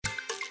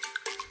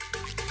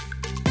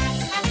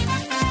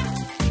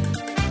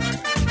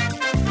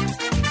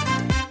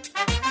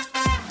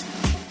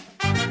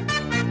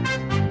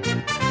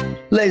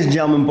Ladies and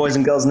gentlemen, boys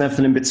and girls and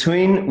everything in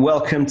between,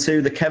 welcome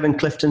to the Kevin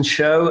Clifton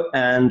Show,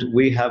 and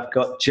we have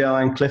got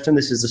Joanne Clifton.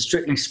 This is the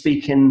Strictly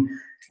Speaking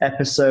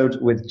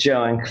episode with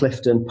Joanne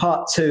Clifton,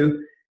 part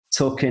 2,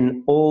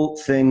 talking all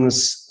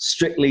things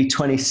Strictly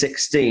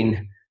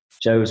 2016.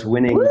 Joe's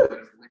winning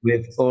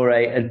with Ore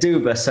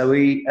Aduba. So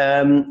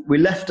we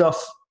left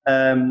off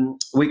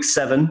week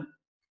 7,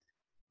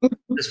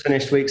 just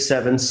finished week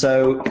 7,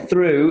 so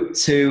through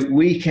to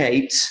week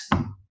 8,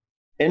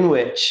 in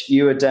which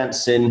you were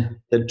dancing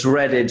the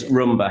dreaded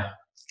rumba.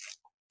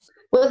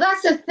 Well,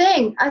 that's the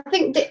thing. I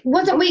think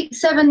wasn't week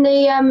 7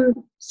 the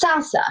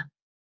salsa?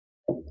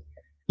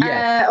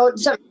 Yeah.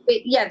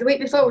 The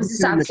week before was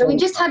the salsa. So we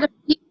just had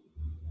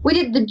we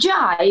did the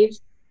jive,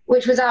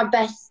 which was our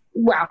best.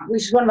 Well,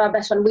 which was one of our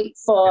best one, week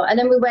 4, and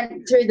then we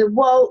went through the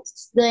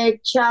waltz, the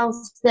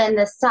Charleston,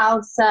 the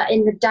salsa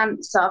in the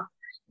dance off,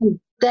 and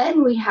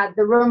then we had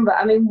the rumba.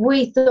 I mean,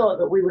 we thought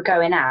that we were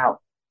going out.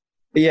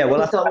 Yeah,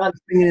 well, after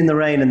Singing in the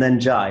Rain and then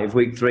Jive,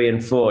 week 3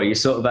 and 4, you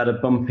sort of had a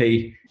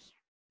bumpy,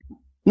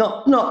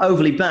 not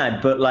overly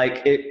bad, but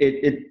like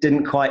it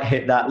didn't quite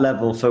hit that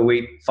level for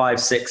week 5,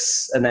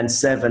 6, and then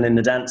 7 in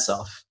the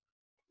dance-off.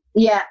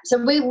 Yeah,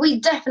 so we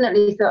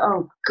definitely thought,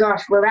 oh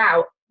gosh, we're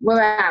out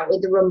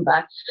with the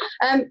rumba.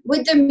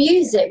 With the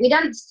music, we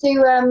danced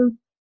to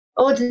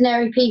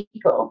Ordinary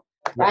People,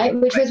 right,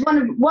 which was one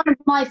of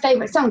my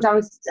favourite songs.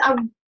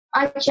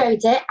 I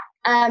chose it.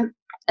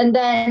 And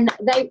then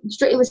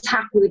Strictly was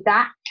happy with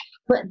that.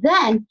 But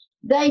then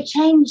they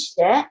changed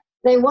it.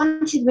 They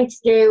wanted me to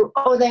do,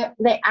 or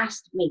they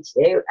asked me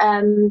to do,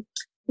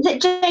 is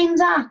it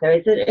James Arthur?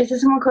 Is there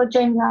someone called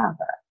James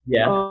Arthur?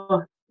 Yeah.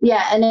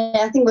 Yeah, and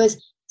I think it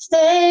was,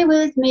 Stay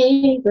With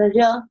Me, but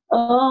you're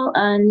all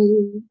I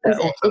need.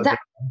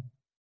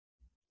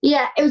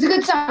 Yeah, it was a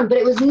good song, but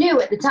it was new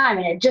at the time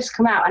and it had just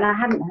come out and I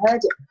hadn't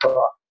heard it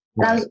before.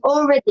 And I was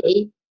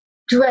already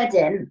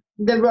dreading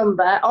the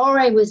rumba.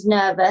 Ore was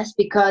nervous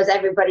because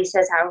everybody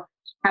says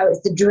how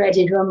it's the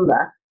dreaded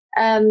rumba.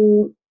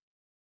 And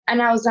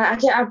I was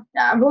like,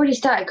 I've already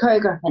started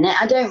choreographing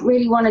it. I don't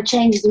really want to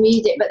change the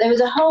music, but there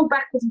was a whole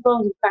backwards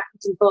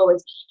and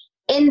forwards.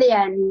 In the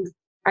end,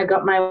 I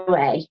got my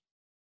way,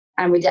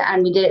 and we did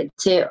it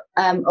to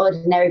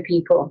Ordinary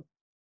People.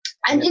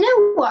 And you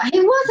know what?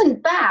 He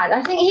wasn't bad.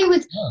 I think he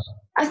was.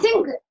 I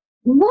think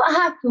what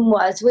happened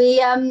was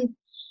we.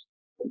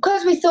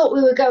 Because we thought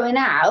we were going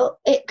out,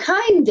 it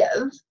kind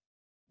of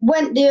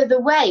went the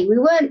other way.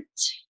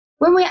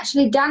 When we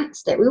actually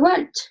danced it, we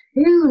weren't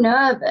too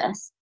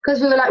nervous because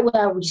we were like,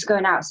 well, we're just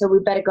going out, so we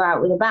better go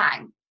out with a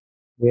bang.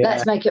 Yeah.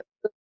 Let's make it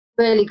a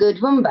really good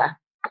rumba.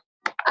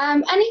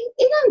 And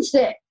he danced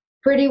it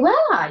pretty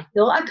well, I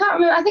thought. I can't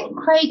remember. I think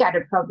Craig had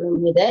a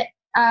problem with it,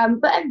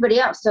 but everybody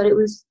else thought it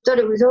was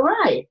all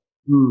right.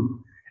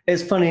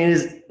 It's funny,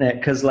 isn't it?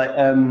 Because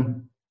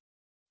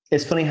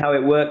it's funny how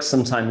it works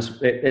sometimes.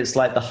 It's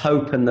like the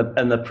hope and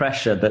the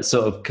pressure that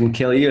sort of can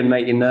kill you and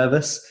make you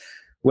nervous.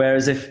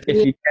 Whereas if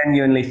you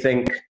genuinely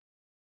think,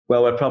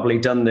 well, we're probably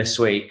done this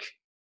week,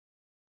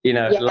 you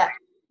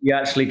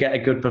actually get a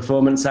good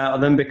performance out of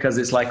them because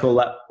it's like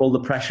all the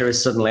pressure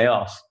is suddenly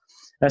off.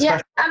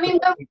 Especially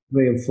week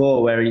 3 and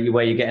 4 where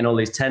you're getting all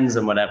these 10s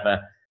and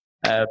whatever.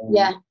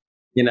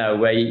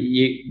 Where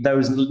you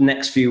those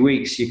next few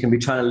weeks you can be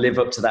trying to live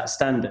up to that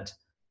standard.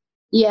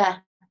 Yeah.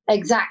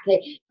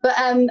 Exactly. But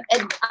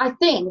I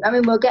think,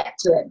 we'll get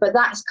to it, but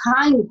that's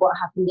kind of what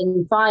happened in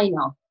the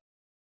final.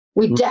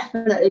 We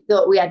definitely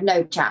thought we had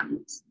no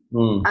chance.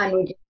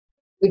 And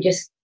we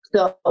just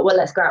thought, well,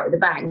 let's go out with a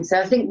bang. So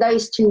I think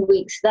those 2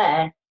 weeks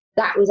there,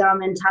 that was our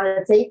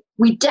mentality.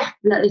 We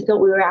definitely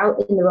thought we were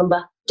out in the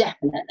rumba.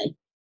 Definitely.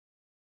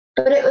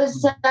 But it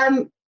was,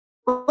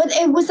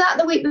 was that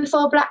the week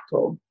before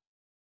Blackpool?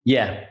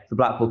 Yeah, the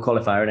Blackpool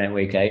qualifier, isn't it,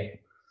 week 8?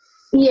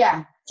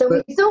 Yeah. So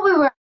we thought we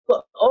were.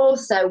 But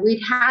also,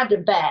 we'd had a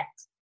bet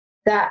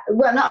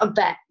not a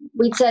bet.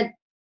 We'd said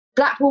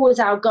Blackpool was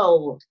our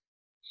goal,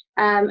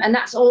 and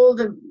that's all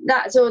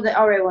that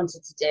Ore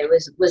wanted to do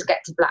was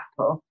get to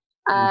Blackpool.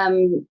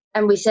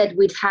 And we said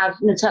we'd have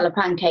Nutella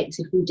pancakes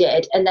if we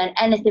did, and then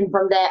anything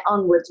from there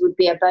onwards would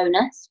be a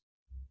bonus.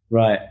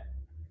 Right.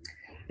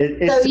 We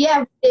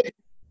did.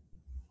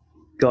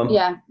 Go on.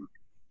 Yeah.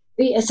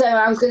 So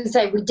I was going to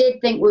say we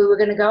did think we were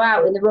going to go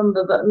out in the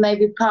rumba, but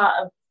maybe part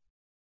of.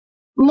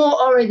 More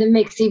Ore than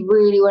me because he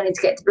really wanted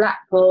to get to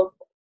Blackpool.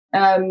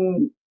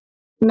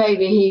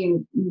 Maybe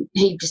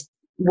he just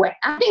went.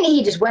 I think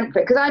he just went for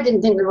it because I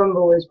didn't think the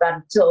rumba was bad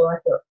at all.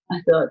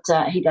 I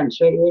thought he danced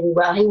really, really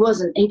well.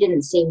 He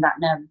didn't seem that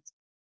nervous.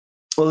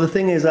 Well, the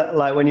thing is that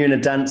like when you're in a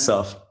dance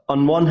off,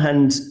 on one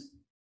hand,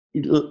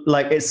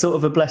 like it's sort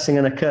of a blessing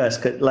and a curse.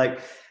 'Cause, like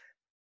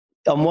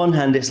on one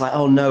hand, it's like,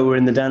 oh no, we're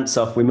in the dance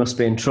off, we must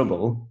be in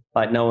trouble.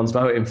 Like no one's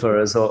voting for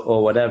us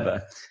or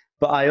whatever.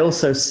 But I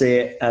also see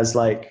it as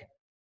like.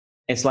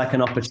 It's like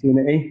an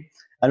opportunity.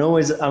 And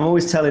I'm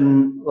always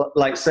telling,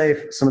 like, say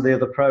if some of the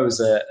other pros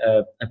are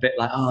a bit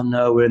like, oh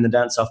no, we're in the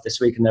dance off this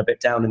week and they're a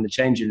bit down in the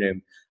changing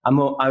room.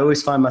 I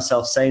always find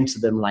myself saying to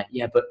them like,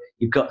 yeah, but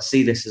you've got to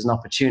see this as an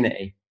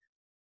opportunity.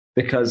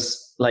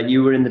 because like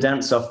you were in the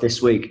dance off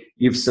this week,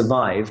 you've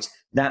survived.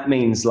 That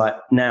means like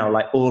now,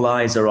 like all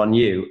eyes are on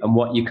you and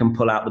what you can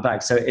pull out the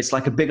bag. So it's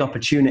like a big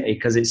opportunity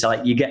because it's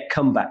like you get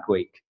comeback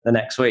week the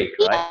next week,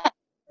 right? Yeah.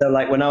 So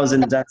like when I was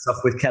in the dance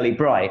off with Kelly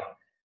Bright,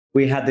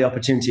 we had the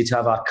opportunity to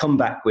have our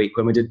comeback week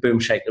when we did Boom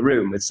Shake the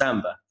Room with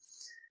Samba.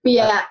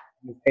 Yeah.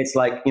 It's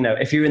like, you know,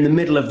 if you're in the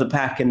middle of the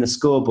pack in the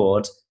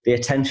scoreboard, the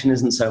attention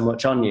isn't so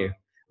much on you.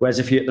 Whereas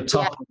if you're at the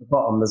top or the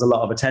bottom, there's a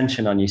lot of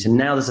attention on you. So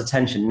now there's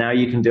attention. Now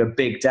you can do a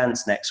big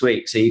dance next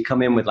week. So you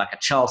come in with like a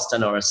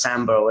Charleston or a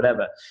Samba or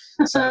whatever.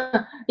 So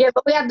Yeah,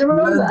 but we had the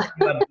rumba.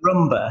 you had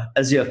rumba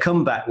as your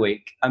comeback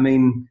week. I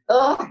mean,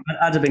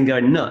 I'd have been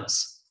going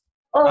nuts.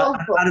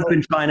 I'd have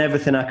been trying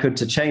everything I could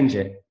to change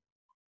it.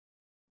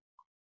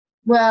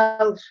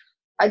 Well,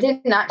 I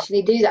didn't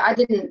actually do that.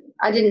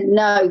 I didn't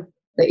know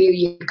that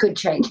you could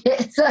change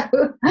it. So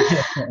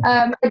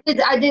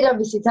I did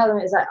obviously tell them.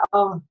 It's like,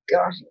 oh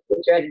gosh, it's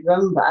the dreaded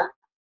rumba.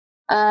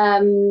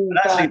 But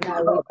actually, there was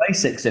a lot of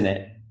basics in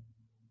it.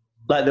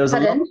 Like there was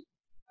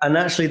and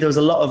actually there was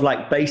a lot of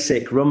like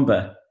basic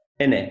rumba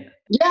in it.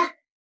 Yeah.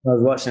 I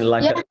was watching it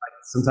like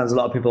sometimes a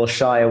lot of people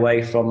shy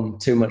away from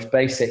too much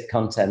basic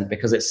content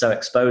because it's so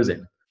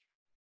exposing.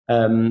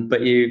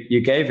 But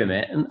you gave him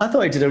it, and I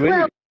thought he did a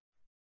really.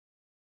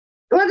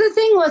 Well, the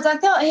thing was, I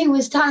thought he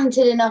was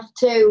talented enough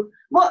to.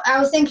 What I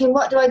was thinking,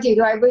 what do I do?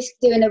 Do I risk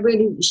doing a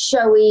really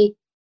showy,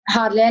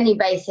 hardly any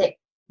basic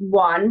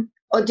one,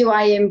 or do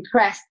I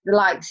impress the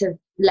likes of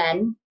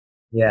Len?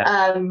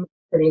 Yeah.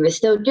 But he was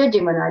still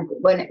judging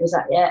when it was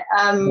like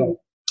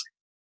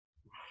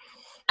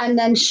and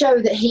then show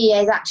that he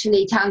is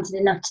actually talented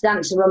enough to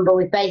dance a rumba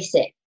with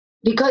basic,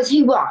 because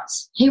he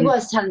was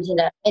talented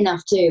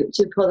enough to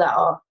pull that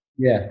off.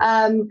 Yeah.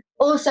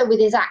 Also with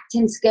his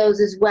acting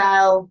skills as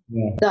well,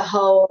 the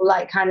whole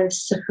like kind of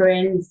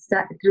suffering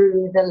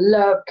through the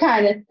love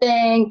kind of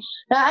thing.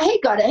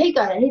 He got it. He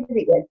did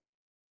it good.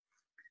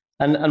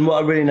 And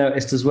what I really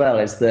noticed as well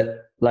is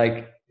that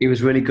like he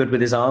was really good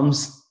with his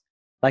arms.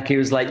 Like he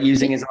was like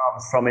using his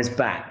arms from his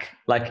back.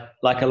 Like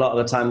a lot of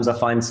the times I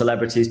find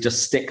celebrities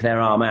just stick their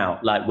arm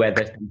out, like where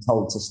they've been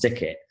told to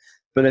stick it.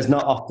 But there's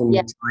not often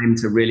time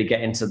to really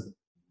get into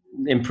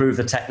improve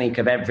the technique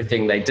of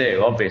everything they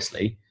do,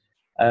 obviously.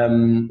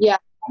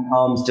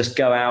 Arms just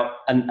go out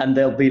and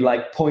they'll be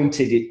like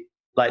pointed,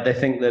 like they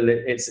think that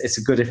it's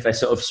good if they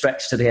sort of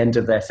stretch to the end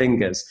of their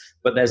fingers,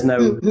 but there's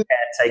no care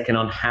taken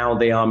on how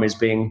the arm is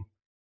being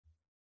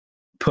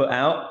put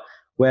out.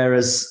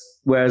 Whereas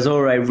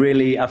Ore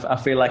really, I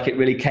feel like it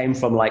really came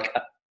from like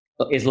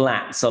his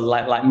lats or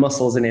like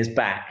muscles in his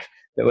back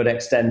that would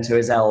extend to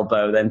his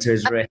elbow, then to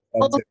his wrist,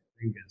 then to his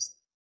fingers.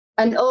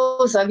 And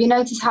also, have you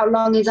noticed how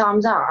long his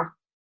arms are?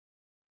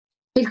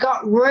 He's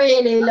got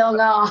really long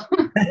arms.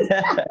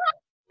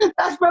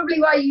 That's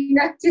probably why you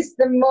notice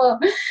them more.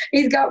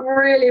 He's got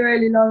really,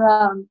 really long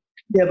arms.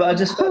 Yeah, but I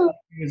just felt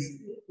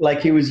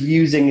like he was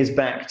using his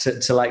back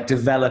to like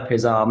develop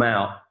his arm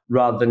out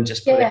rather than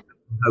just put it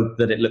and hope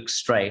that it looks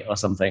straight or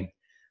something.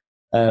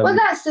 Well,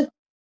 that's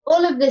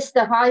all of this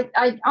stuff. I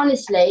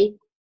honestly,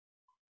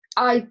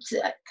 I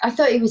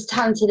thought he was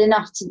talented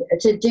enough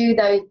to do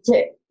those,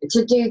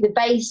 to do the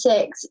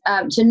basics,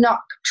 to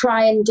not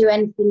try and do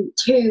anything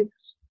too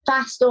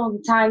fast all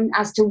the time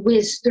as to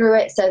whiz through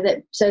it so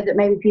that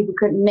maybe people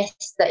couldn't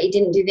miss that he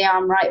didn't do the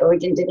arm right or he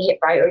didn't do the hip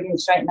right or he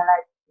didn't straighten the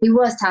leg. He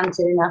was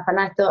talented enough, and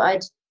I thought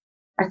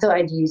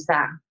I'd use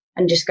that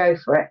and just go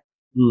for it.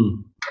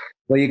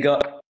 Well, you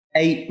got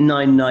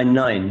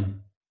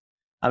 8,999.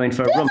 I mean,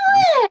 for a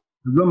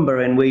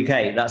rumba in week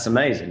 8, that's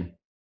amazing.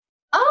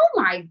 Oh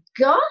my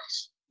gosh!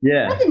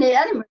 Yeah, I didn't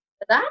remember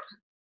that.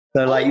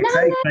 So like you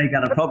say Craig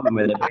had a problem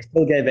with it, but he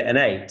still gave it an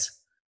 8.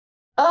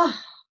 Oh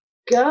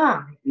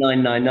God!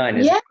 999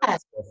 is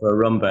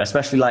for a rumba,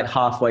 especially like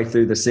halfway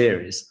through the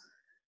series.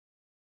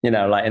 You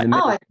know, like in the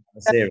middle of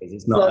the series,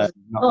 it's not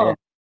yet.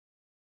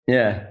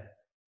 Yeah,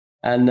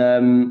 and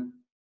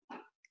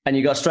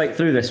you got straight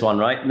through this one,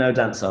 right? No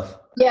dance off.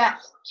 Yeah,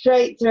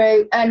 straight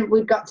through, and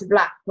we got to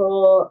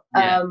Blackpool.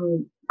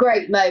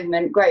 Great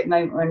moment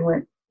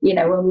when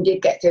we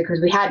did get to,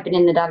 because we had been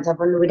in the dance off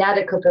and we'd had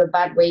a couple of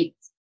bad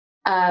weeks,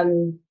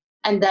 and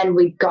then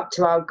we got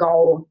to our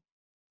goal.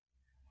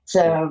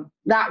 So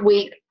that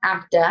week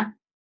after,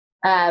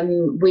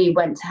 we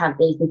went to have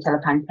these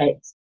Nutella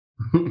pancakes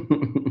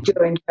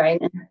during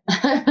training.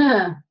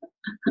 How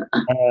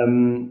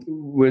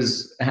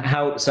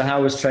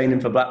was training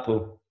for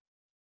Blackpool?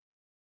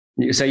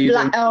 So you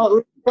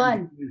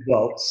fun.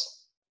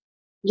 Results.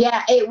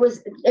 Yeah, it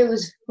was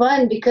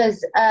fun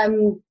because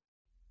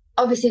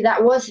obviously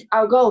that was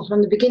our goal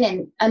from the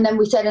beginning, and then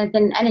we said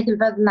anything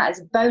further than that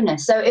is a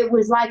bonus. So it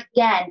was like,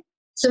 again,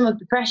 some of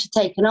the pressure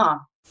taken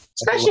off,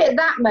 especially at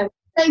that moment.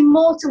 Say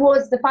more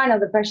towards the final,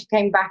 the pressure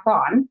came back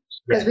on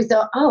because we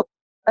thought, oh,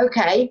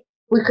 okay,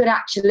 we could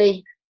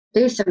actually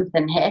do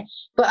something here.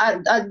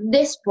 But at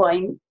this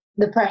point,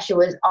 the pressure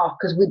was off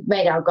because we'd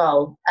made our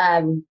goal.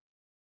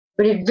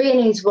 But in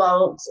Vinny's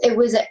waltz, it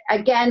was,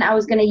 again, I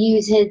was going to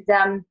use his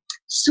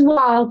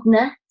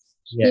suaveness.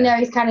 You know,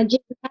 he's kind of Jim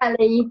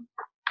Kelly,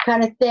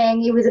 kind of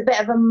thing. He was a bit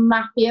of a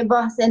mafia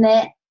boss in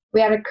it.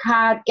 We had a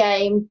card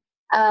game.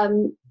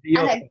 And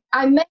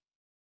I made,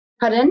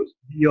 pardon?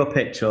 Your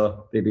pitch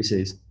or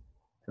BBC's?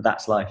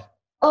 That's Life.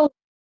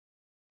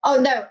 Oh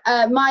no,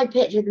 my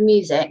pitch of the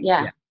music,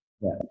 yeah.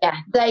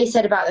 They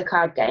said about the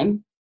card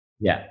game.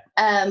 Yeah.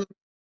 And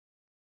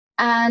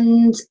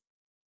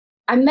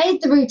I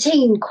made the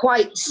routine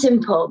quite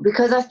simple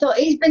because I thought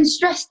he's been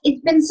so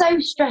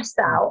stressed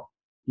out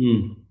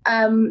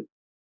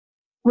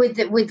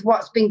with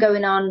what's been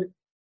going on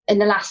in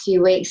the last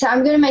few weeks. So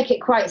I'm going to make it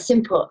quite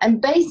simple.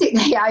 And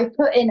basically I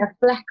put in a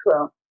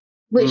fleckerel,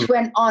 which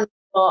went on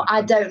for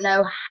I don't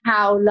know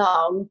how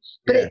long,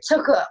 but it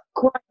took up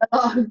quite a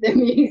lot of the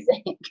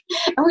music.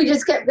 And we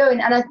just kept going.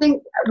 And I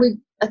think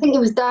it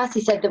was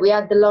Darcy said that we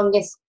had the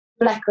longest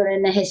fleckerel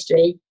in the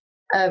history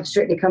of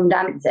Strictly Come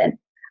Dancing.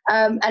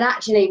 And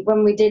actually,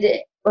 when we did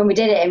it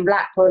in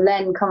Blackpool,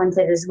 Len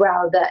commented as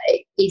well that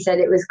he said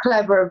it was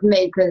clever of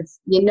me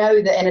because you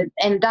know that in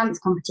a dance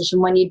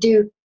competition, when you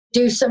do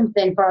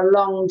something for a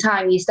long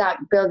time, you start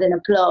building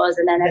applause,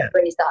 and then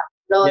everybody starts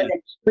applauding,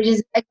 which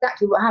is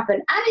exactly what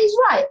happened. And he's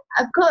right,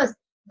 of course.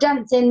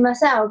 Dancing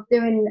myself,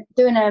 doing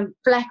a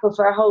fleckerel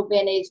for a whole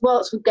Viennese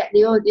waltz would get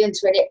the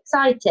audience really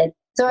excited.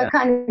 So I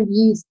kind of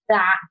used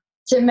that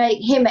to make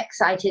him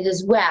excited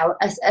as well.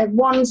 As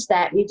one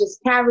step, you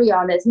just carry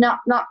on. There's not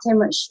too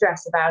much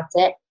stress about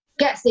it.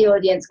 Gets the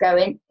audience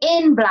going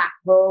in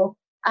Blackpool,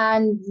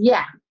 and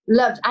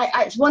loved.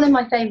 It's one of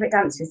my favourite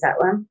dances, that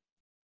one.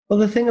 Well,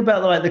 the thing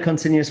about like the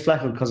continuous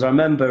fleckerel, because I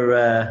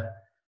remember,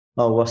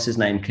 what's his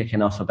name,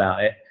 kicking off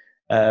about it.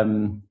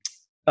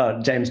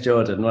 James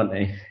Jordan, wasn't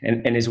he,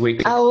 in his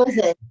weekly? Oh, was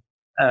it?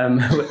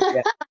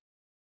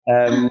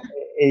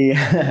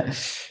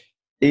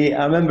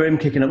 I remember him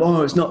kicking up,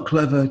 it's not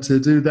clever to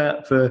do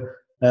that for,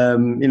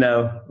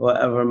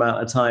 whatever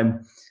amount of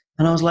time.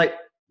 And I was like,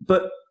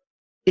 but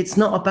it's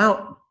not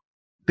about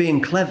being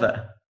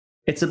clever.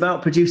 It's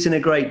about producing a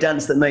great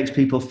dance that makes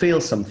people feel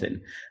something.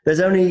 There's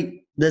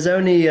only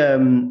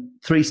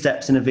 3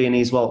 steps in a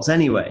Viennese waltz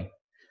anyway.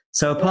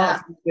 So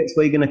apart from bits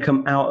where you're going to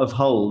come out of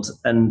hold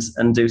and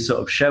do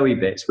sort of showy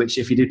bits, which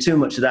if you do too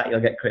much of that,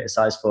 you'll get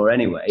criticised for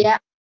anyway.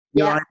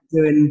 You're either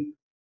doing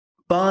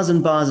bars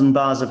and bars and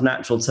bars of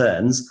natural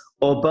turns,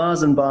 or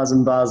bars and bars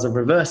and bars of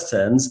reverse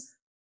turns,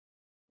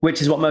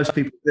 which is what most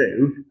people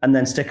do, and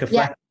then stick a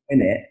fleckerel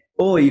in it.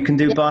 Or you can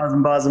do bars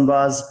and bars and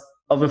bars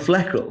of a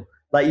fleckerel.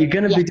 Like you're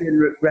going to be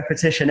doing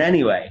repetition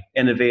anyway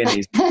in a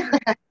Viennese.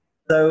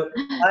 So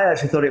I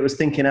actually thought it was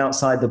thinking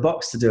outside the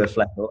box to do a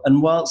fleckerel.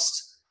 And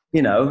whilst,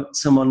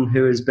 someone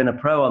who has been a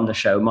pro on the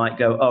show might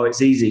go,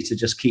 it's easy to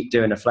just keep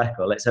doing a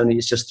fleckerel. It's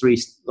just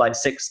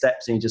 6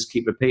 steps and you just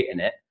keep repeating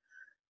it.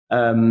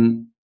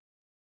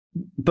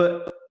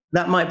 But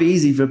that might be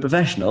easy for a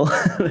professional,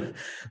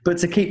 but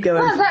to keep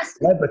going for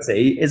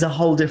celebrity is a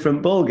whole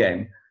different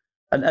ballgame.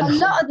 And a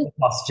lot of the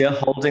posture,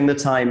 holding the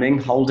timing,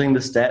 holding the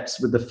steps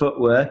with the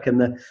footwork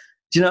do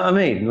you know what I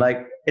mean?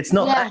 Like, it's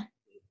not that.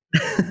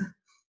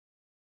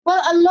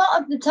 Well, a lot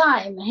of the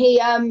time a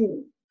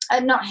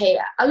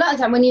lot of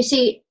the time when you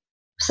see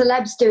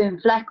celebs doing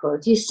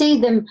fleckerels, you see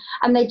them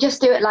and they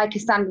just do it like a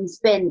standing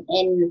spin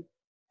in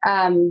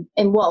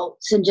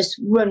waltz and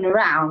just run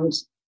around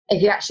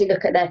if you actually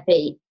look at their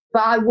feet.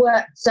 But I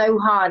worked so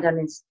hard on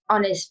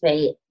his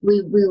feet.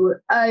 We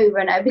were over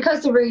and over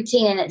because the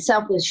routine in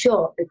itself was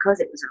short because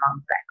it was a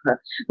long fleckerel.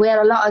 We had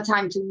a lot of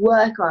time to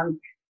work on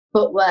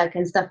footwork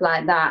and stuff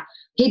like that.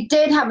 He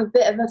did have a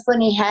bit of a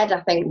funny head.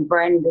 I think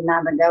Brendan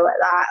had a go at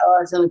that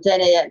or something, that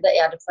he had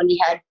a funny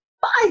head.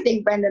 But I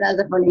think Brendan has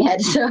a funny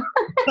head, so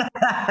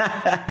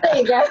there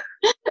you go.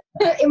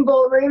 In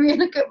ballroom, you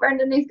look at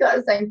Brendan, he's got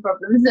the same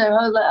problem. So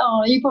I was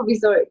like, you probably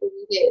saw it because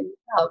you didn't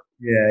help.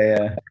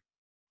 Yeah.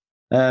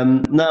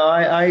 No,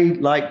 I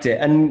liked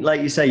it, and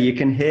like you say, you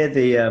can hear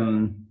the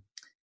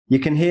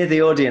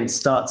audience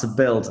start to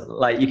build.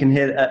 Like you can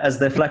hear as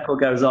the fleckerel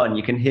goes on,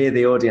 you can hear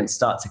the audience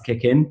start to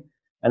kick in,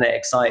 and it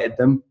excited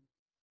them.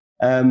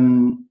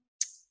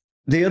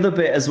 The other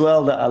bit as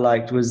well that I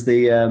liked was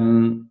the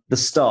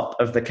stop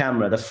of the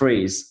camera, the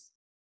freeze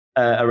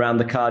around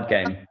the card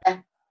game.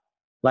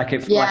 Like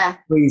it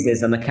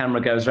freezes and the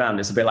camera goes round.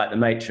 It's a bit like the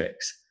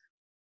Matrix.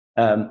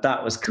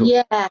 That was cool.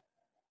 Yeah.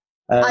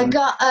 I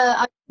got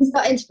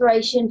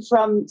inspiration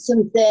from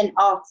something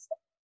off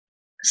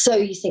So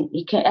You Think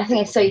You Can. I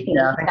think it's So You Think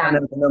You Can. I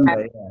know the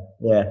number.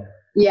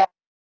 Yeah.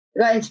 I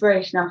got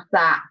inspiration off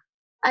that,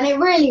 and it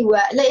really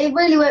worked. It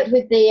really worked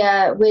with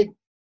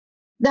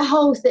the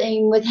whole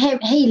thing with him.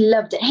 He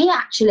loved it. He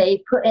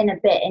actually put in a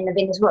bit in the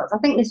Venus Works. I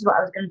think this is what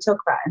I was going to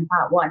talk about in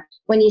part 1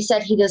 when you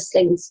said he does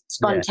things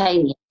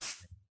spontaneous.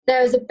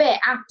 There was a bit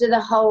after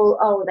the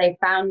whole they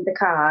found the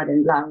card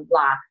and blah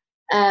blah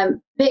blah.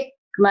 Pick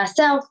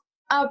myself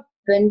up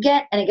and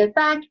it goes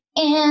back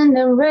in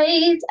the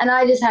race, and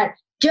I just had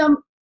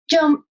jump,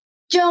 jump,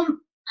 jump,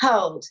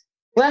 hold.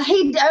 Well,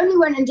 he only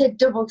went and did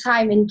double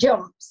time in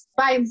jumps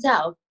by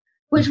himself,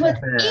 which was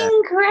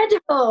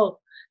incredible.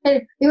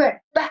 And he went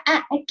back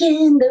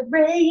in the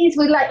race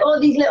with like all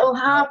these little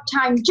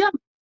half-time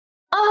jumps.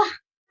 Oh,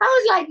 I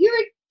was like, you're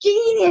a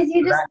genius.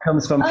 You just That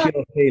comes from oh,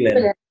 pure feeling.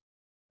 brilliant.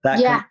 That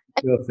Yeah. comes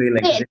from pure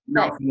feeling. 'Cause if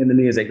you're not feeling the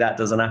music, that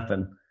doesn't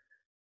happen.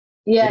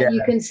 Yeah,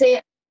 you can see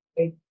it.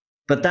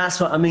 But that's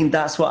what I mean.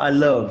 That's what I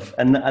love,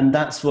 and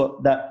that's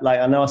what that like.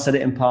 I know I said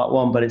it in part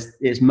one, but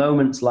it's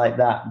moments like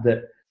that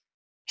that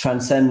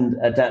transcend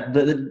a dance,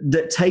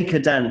 that take a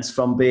dance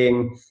from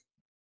being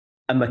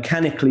a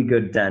mechanically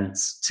good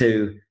dance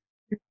to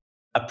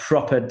a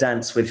proper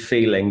dance with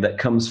feeling that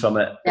comes from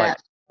it,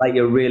 like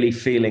you're really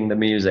feeling the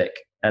music,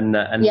 and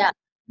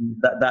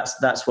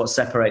that's what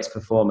separates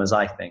performers,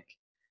 I think.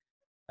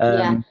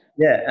 And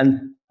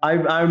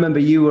I remember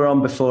you were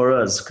on before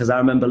us, because I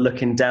remember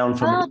looking down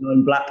from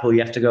in Blackpool. You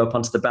have to go up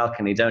onto the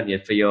balcony, don't you,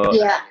 for your what's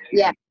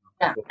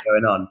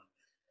going on.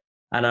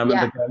 And I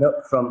remember going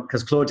up from,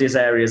 because Claudia's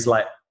area is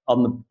like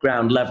on the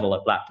ground level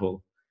at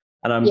Blackpool,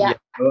 and I'm go up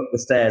the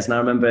stairs, and I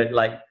remember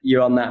like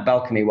you're on that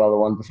balcony while the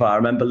one before. I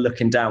remember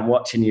looking down,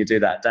 watching you do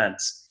that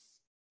dance.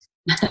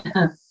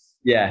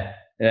 yeah,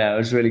 it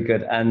was really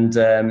good. And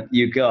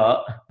you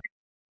got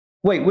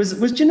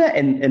was Jeanette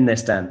in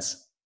this dance?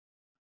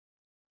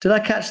 Did I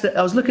catch that?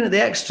 I was looking at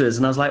the extras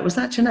and I was like, was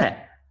that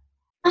Jeanette?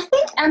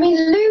 I mean,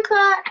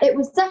 Luba, it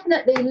was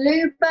definitely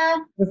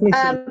Luba,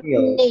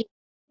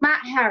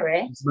 Matt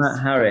Harris. Matt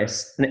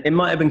Harris. And it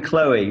might have been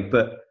Chloe,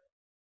 but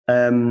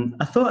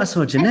I thought I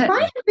saw Jeanette. It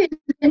might have been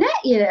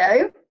Jeanette, you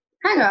know.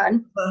 Hang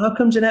on. But how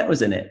come Jeanette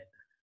was in it?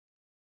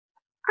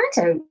 I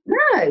don't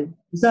know.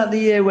 Was that the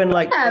year when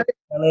like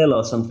fell ill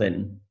or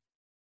something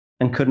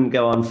and couldn't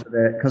go on for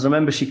the, because I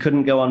remember she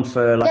couldn't go on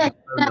for like a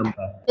pro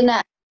number.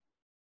 Jeanette.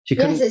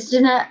 Yes, it's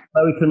Jeanette.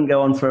 Chloe couldn't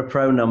go on for a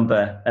pro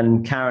number,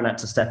 and Karen had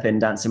to step in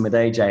dancing with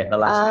AJ at the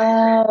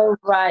last. Oh,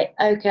 right.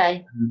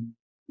 Okay.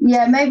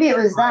 Yeah, maybe it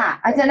was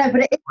that. I don't know,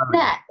 but it's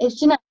Jeanette. It's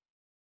Jeanette.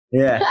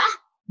 Yeah.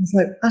 It's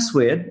like, that's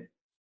weird.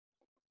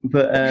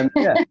 But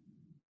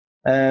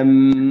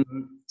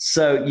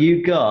so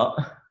you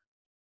got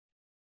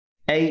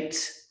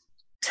 8,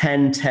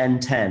 10, 10,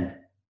 10.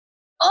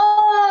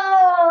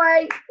 Oh,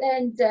 8,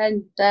 10,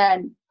 10,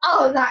 10.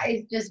 Oh, that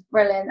is just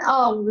brilliant.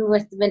 Oh, we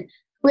must have been.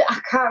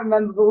 I can't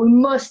remember, but we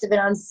must have been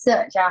on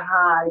such a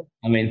high.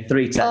 I mean,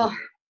 3 10s.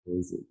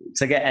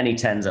 To get any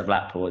 10s at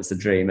Blackpool, it's a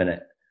dream, isn't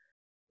it?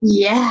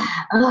 Yeah.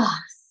 Oh,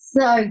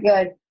 so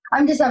good.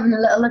 I'm just having a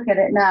little look at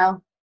it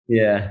now.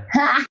 Yeah.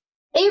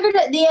 Even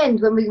at the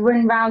end, when we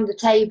run round the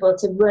table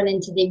to run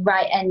into the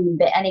right end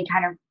bit, and he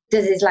kind of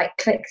does his like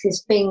clicks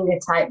his finger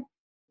type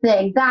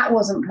thing. That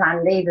wasn't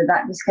planned either.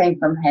 That just came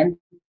from him.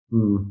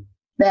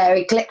 There,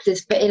 he clicks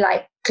his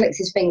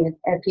finger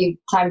a few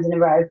times in a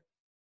row.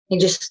 He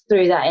just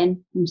threw that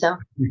in himself.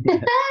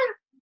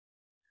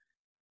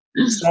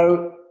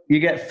 So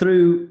you get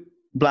through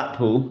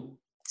Blackpool.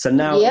 So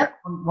now,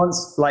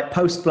 once like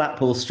post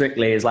Blackpool,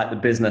 Strictly is like the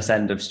business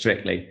end of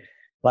Strictly.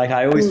 Like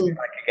I always feel like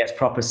it gets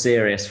proper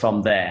serious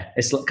from there.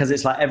 It's because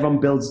it's like everyone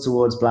builds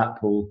towards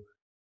Blackpool.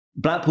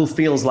 Blackpool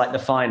feels like the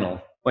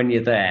final when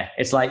you're there.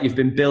 It's like you've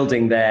been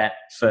building there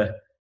for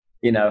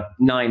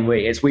 9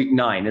 weeks. It's week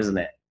 9, isn't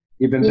it?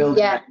 You've been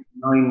building there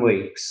for 9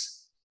 weeks.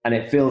 And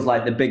it feels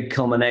like the big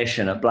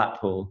culmination at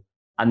Blackpool.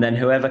 And then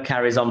whoever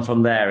carries on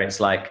from there,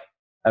 it's like,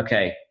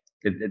 okay,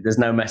 there's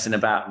no messing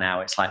about now.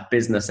 It's like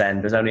business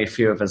end. There's only a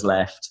few of us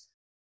left.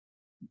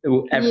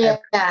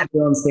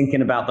 Everyone's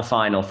thinking about the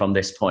final from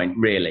this point,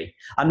 really.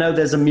 I know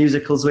there's a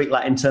musicals week,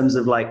 like in terms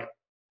of like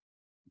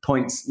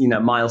points,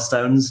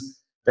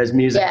 milestones. There's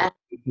music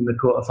in the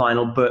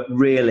quarterfinal. But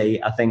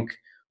really, I think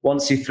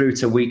once you're through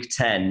to week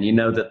 10, you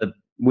know that the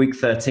week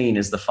 13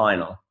 is the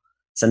final.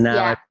 So now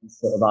everyone's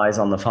sort of eyes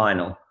on the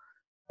final.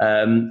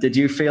 Did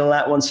you feel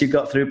that once you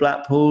got through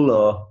Blackpool,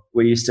 or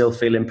were you still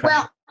feeling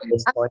pressure at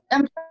this point?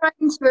 I'm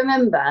trying to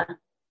remember.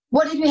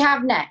 What did we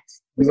have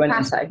next? We went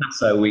into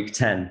Paso week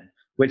 10,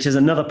 which is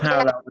another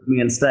parallel with me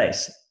and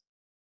Stace.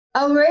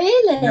 Oh,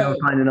 really? We're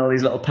finding all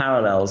these little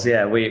parallels.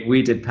 Yeah,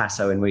 we did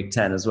Paso in week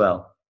 10 as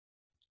well.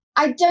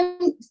 I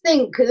don't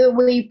think that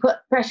we put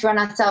pressure on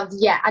ourselves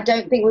yet. I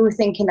don't think we were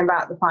thinking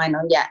about the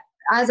final yet.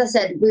 As I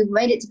said, we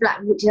made it to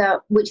Blackpool,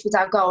 which was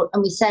our goal,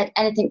 and we said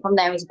anything from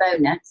there is a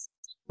bonus.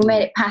 We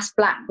made it past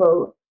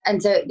Blackpool,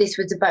 and so this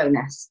was a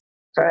bonus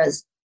for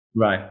us.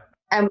 Right.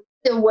 And we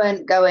still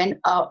weren't going,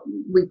 oh,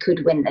 we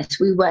could win this.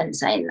 We weren't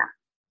saying that.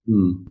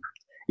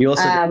 You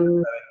also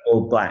did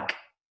all black.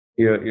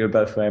 You're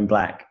both wearing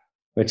black,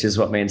 which is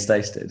what me and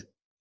Stace did.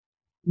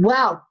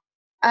 Well,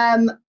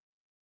 I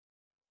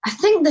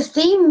think the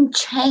theme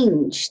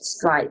changed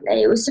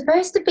slightly. It was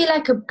supposed to be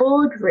like a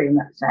boardroom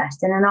at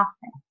first in an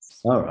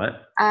office. All right.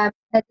 A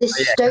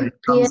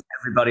dystopian.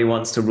 Everybody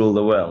wants to rule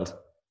the world.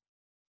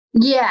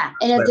 Yeah,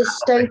 in a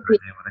dystopian. Would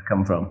have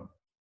come from.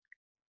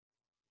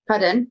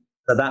 Pardon?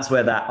 So that's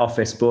where that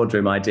office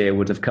boardroom idea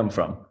would have come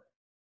from.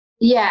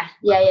 Yeah.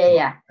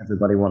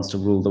 Everybody wants to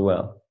rule the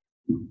world.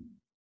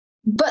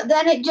 But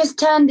then it just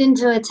turned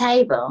into a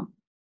table,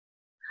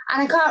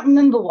 and I can't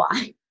remember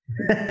why.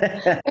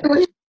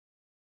 It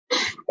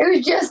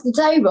was just a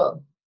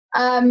table,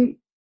 and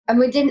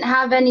we didn't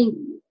have any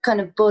kind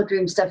of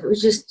boardroom stuff. It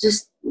was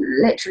just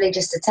literally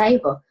just a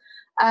table.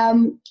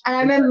 And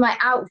I remember my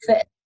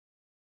outfit.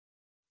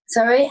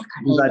 Sorry, I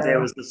can't Whose hear idea you.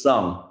 was the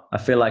song? I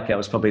feel like it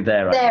was probably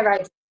their idea. Their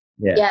idea.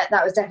 Yeah,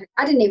 that was definitely.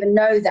 I didn't even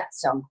know that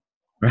song.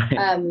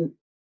 Right.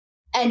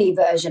 Any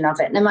version of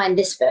it, never mind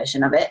this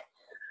version of it.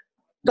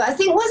 But I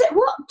think,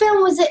 what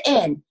film was it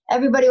in?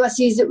 Everybody Wants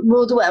to Use It,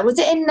 Rule the World. Was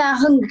it in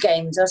Hunger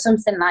Games or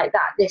something like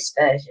that, this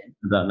version?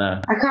 I don't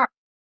know. I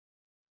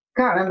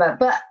can't remember.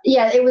 But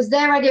yeah, it was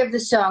their idea of the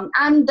song,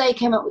 and they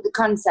came up with the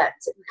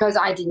concept because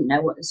I didn't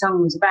know what the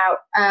song was about,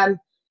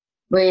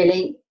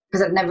 really,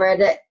 because I'd never heard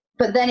it.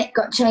 But then it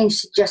got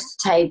changed to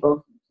Just a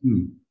Table.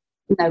 No,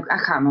 I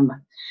can't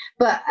remember.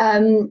 But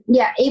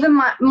yeah, even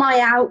my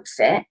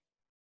outfit,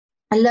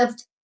 I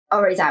loved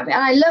Ori's outfit,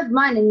 and I loved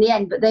mine in the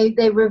end, but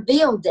they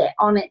revealed it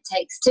on It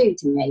Takes Two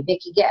to me,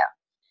 Vicky Gill.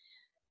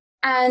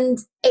 And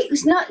it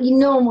was not your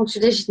normal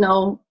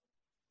traditional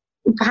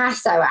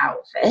passo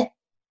outfit.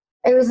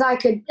 It was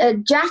like a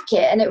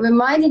jacket, and it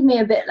reminded me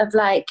a bit of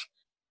like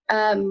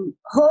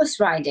horse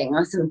riding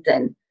or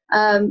something.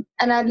 And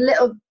I had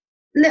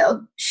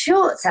little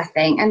shorts, I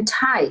think, and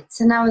tights.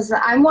 And I was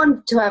like, I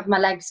wanted to have my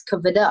legs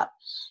covered up.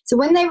 So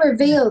when they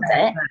revealed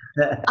it,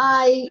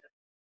 I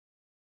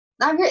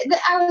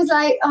was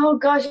like, oh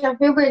gosh, I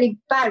feel really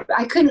bad.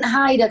 I couldn't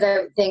hide, I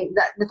don't think,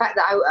 that the fact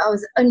that I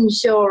was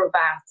unsure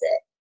about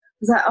it.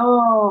 I was like,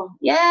 oh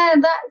yeah,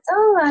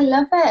 I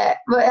love it.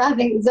 But I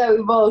think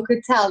Zoe Ball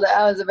could tell that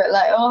I was a bit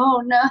like,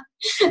 oh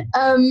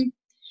no.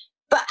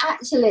 But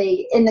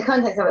actually, in the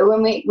context of it,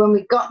 when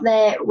we got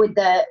there with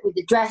the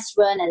dress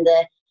run and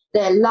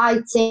the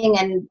lighting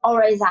and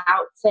Ori's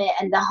outfit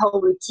and the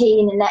whole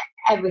routine and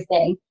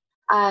everything,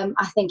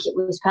 I think it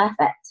was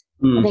perfect.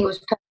 I think it was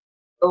perfect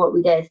for what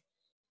we did.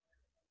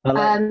 I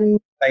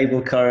like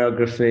Fable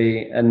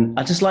choreography, and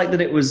I just like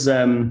that it was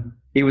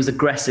he was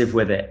aggressive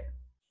with it.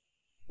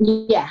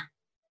 Yeah,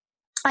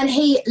 and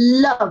he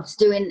loved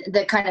doing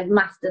the kind of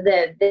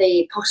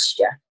the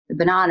posture, the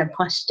banana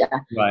posture.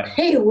 Right.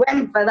 He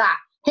went for that.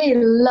 He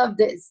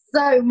loved it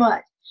so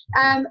much.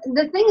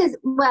 The thing is,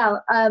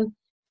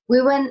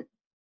 we went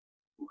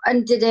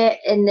and did it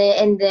in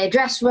the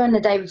dress run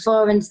the day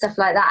before and stuff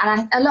like that,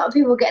 and a lot of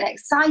people were getting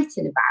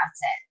excited about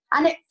it.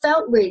 And it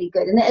felt really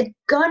good, and it had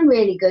gone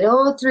really good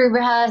all through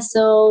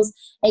rehearsals.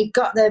 He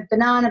got the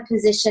banana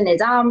position, his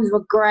arms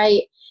were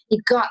great, he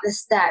got the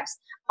steps.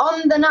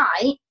 On the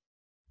night,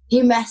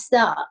 he messed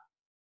up.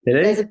 Did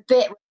he? There's a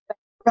bit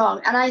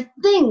wrong. And I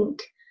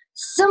think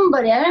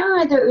somebody, I don't know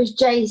whether it was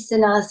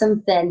Jason or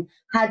something,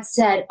 had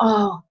said,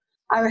 oh,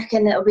 I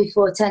reckon it'll be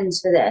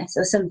 410s for this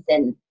or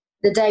something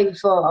the day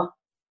before.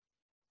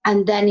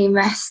 And then he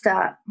messed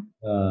up.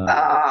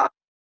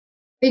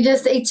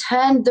 He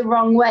turned the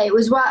wrong way. It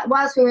was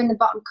whilst we were in the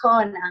bottom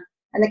corner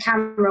and the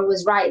camera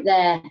was right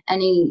there,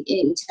 and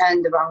he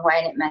turned the wrong way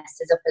and it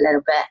messed us up a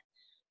little bit.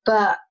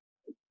 But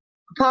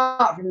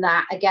apart from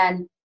that,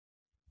 again,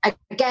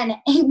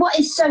 what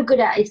he's so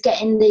good at is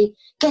getting the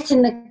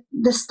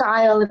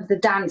style of the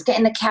dance,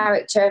 getting the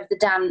character of the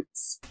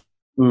dance.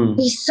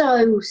 He's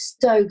so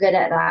good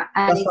at that,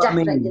 and he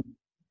definitely did.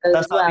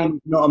 That's why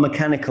I'm not a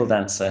mechanical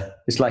dancer.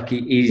 It's like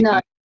he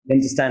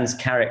understands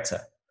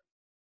character.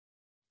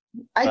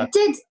 I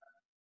did.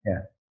 Yeah.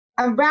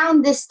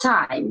 Around this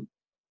time,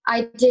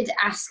 I did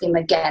ask him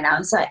again. I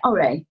was like, all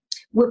right,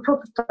 we're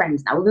proper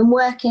friends now. We've been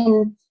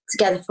working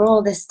together for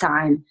all this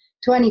time,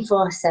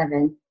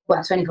 24/7, well,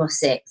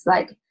 24/6.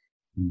 Like,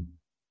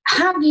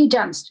 have you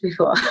danced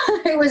before?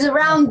 It was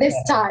around this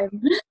time.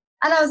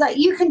 And I was like,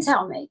 you can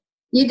tell me.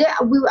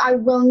 I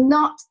will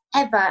not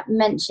ever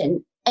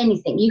mention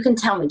anything. You can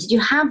tell me. Did you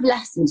have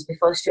lessons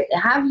before Strictly?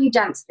 Have you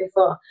danced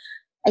before?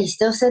 And he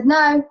still said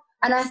no.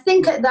 And I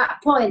think at that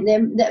point,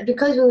 that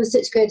because we were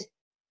such good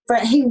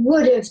friends, he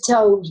would have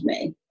told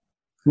me.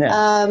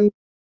 Yeah.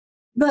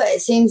 But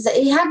it seems that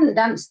he hadn't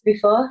danced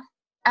before.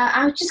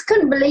 I just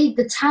couldn't believe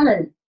the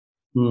talent.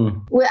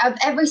 Of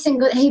every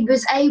single, he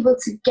was able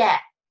to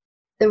get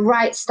the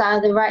right style,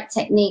 the right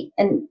technique,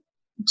 and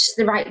just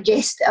the right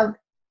gist of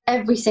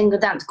every single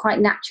dance quite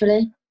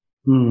naturally.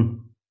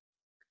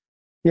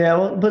 Yeah,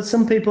 well, but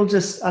some people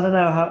just, I don't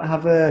know,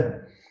 have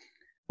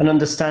an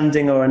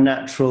understanding or a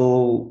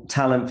natural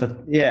talent for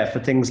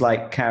things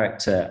like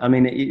character. I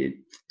mean, it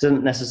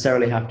doesn't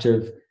necessarily have to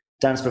have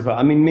danced before.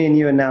 I mean, me and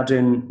you are now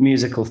doing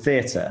musical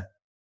theatre.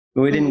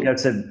 We didn't go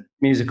to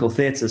musical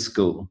theatre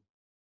school,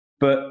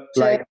 but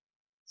like,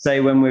 say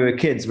when we were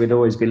kids, we'd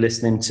always be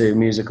listening to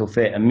musical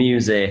theatre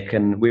music,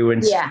 and we were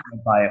inspired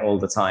by it all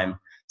the time.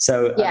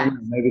 So I don't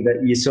know, maybe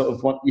that you sort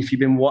of want, if you've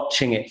been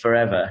watching it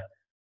forever.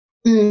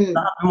 I've been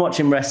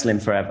watching wrestling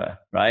forever,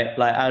 right?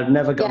 Like, I've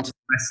never gone to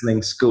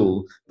wrestling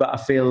school, but I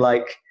feel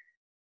like,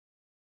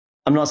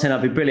 I'm not saying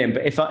I'd be brilliant,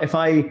 but if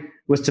I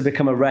was to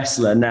become a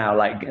wrestler now,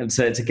 like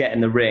to get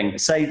in the ring,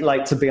 say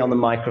like to be on the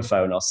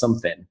microphone or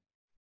something,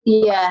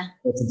 or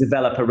to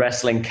develop a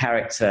wrestling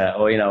character,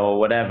 or or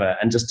whatever,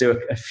 and just do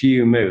a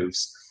few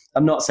moves.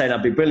 I'm not saying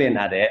I'd be brilliant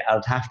at it.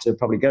 I'd have to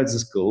probably go to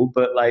school,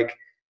 but like,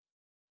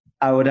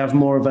 I would have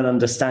more of an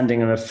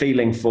understanding and a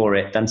feeling for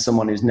it than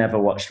someone who's never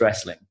watched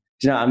wrestling.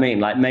 Do you know what I mean?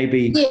 Like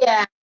maybe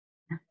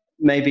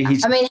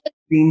he's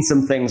seen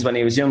some things when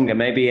he was younger.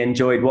 Maybe he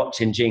enjoyed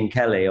watching Gene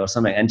Kelly or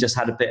something and just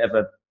had a bit of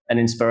an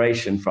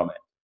inspiration from it.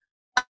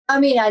 I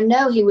mean, I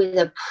know he was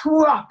a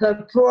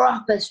proper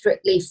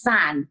Strictly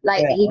fan.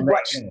 Like, he'd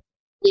watched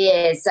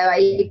years, so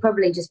he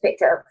probably just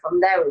picked it up from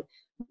there,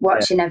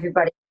 watching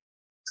everybody's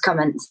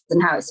comments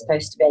and how it's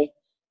supposed to be.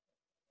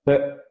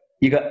 But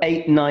you got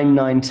 8, 9,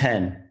 9,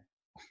 10.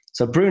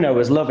 So Bruno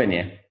was loving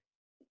you.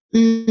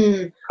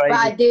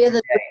 But the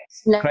other,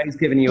 Craig's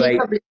giving you 8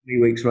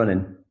 3 weeks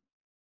running.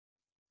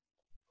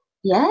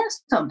 Yeah,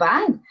 it's not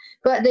bad.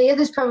 But the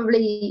others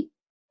probably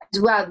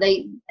as well.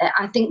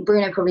 I think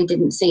Bruno probably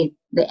didn't see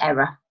the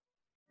error,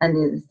 and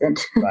the others did.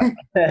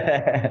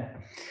 Right.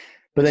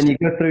 But then you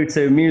go through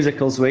to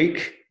Musicals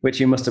Week, which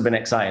you must have been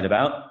excited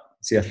about.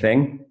 It's your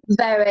thing.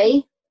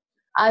 Very.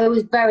 I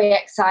was very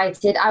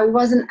excited. I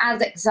wasn't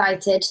as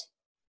excited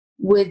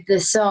with the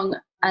song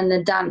and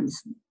the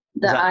dance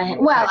I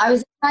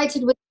was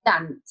excited with the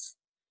dance.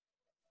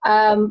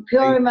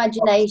 Pure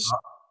Imagination.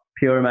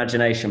 Pure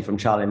Imagination from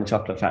Charlie and the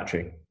Chocolate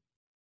Factory.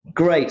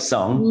 Great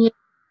song. Yeah.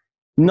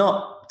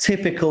 Not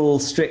typical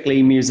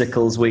Strictly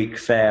Musicals Week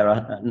fare,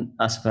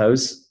 I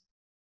suppose.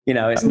 You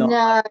know, it's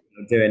not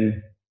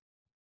doing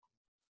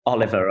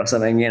Oliver or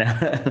something, you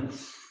know.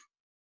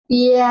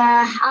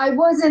 Yeah, I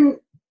wasn't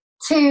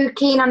too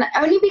keen on it,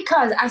 only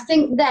because I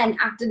think then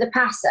after the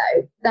Paso,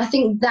 I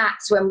think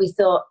that's when we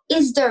thought,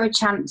 is there a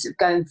chance of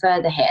going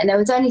further here? And there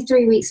was only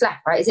 3 weeks left,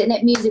 right? Isn't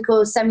it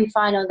musical,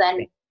 semi-final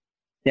then?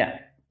 Yeah.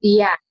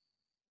 Yeah.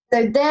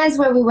 So there's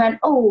where we went,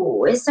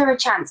 oh, is there a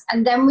chance?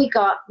 And then we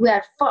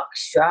had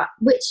Foxtrot,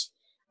 which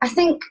I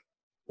think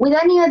with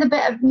any other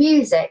bit of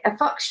music, a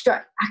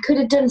Foxtrot, I could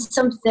have done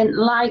something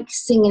like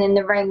Singing in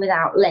the Rain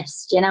without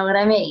lifts. Do you know what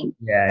I mean?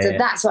 Yeah. So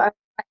that's what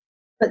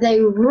but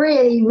they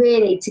really,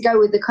 really, to go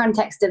with the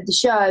context of the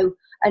show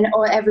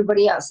or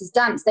everybody else's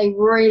dance, they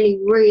really,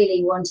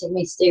 really wanted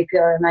me to do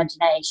Pure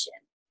Imagination.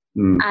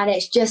 And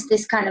it's just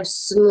this kind of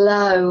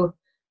slow,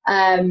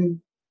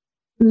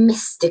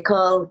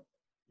 mystical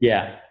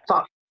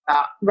Foxtrot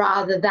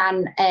rather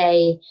than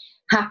a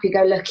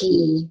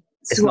happy-go-lucky,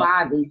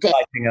 swaggy thing.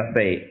 It's not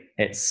upbeat.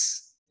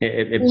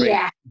 It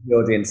brings the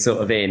audience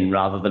sort of in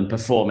rather than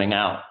performing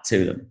out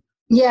to them.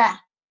 Yeah.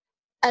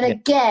 And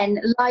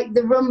again, like the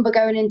rumba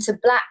going into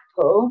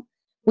Blackpool,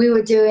 we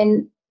were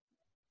doing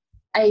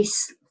a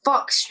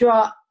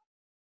Foxtrot,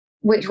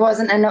 which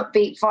wasn't an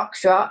upbeat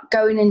Foxtrot,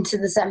 going into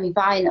the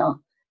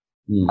semi-final.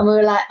 And we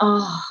were like,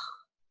 oh,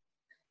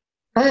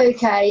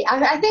 okay.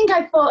 I think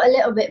I fought a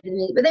little bit with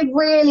me, but they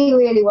really,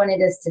 really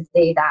wanted us to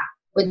do that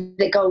with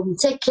the golden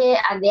ticket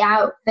and the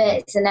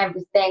outfits and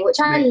everything, which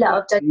I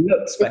loved. It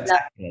looked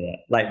spectacular.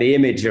 Like the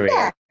imagery,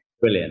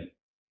 brilliant.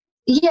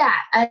 Yeah,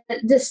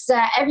 the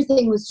set,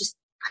 everything was just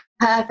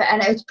perfect,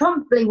 and it was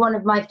probably one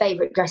of my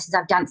favourite dresses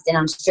I've danced in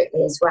on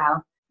Strictly as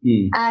well.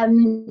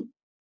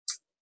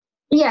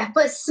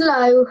 But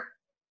slow,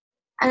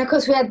 and of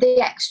course we had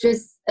the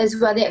extras as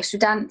well, the extra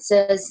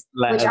dancers,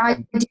 which I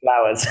did.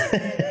 Flowers.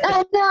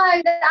 No,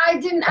 I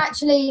didn't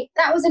actually.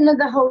 That was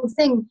another whole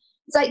thing.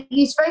 It's like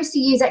you're supposed to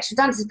use extra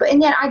dancers, but in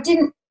the end, I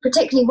didn't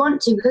particularly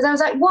want to because I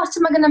was like, what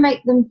am I going to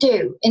make them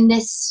do in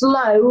this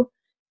slow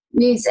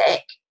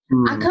music?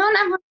 I can't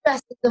have a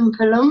dress of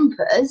Oompa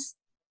Loompas.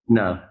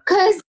 No.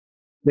 Because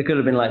they could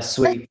have been like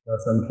sweet or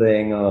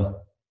something, or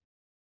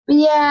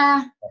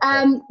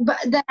but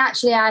then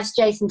actually I asked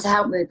Jason to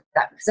help me with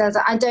that because I was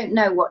like, I don't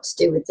know what to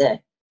do with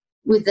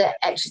the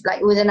extras,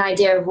 like with an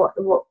idea of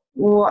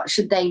what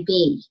should they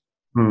be?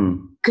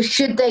 Because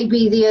should they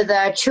be the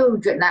other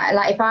children?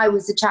 Like if I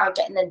was the child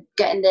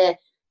getting the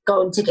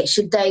golden ticket,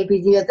 should they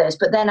be the others?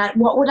 But then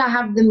what would I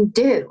have them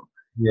do?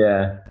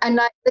 Yeah. And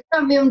like they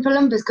can't be Oompa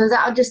Loompas because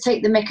that'll just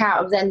take the mick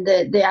out of then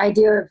the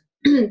idea of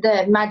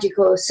the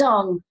magical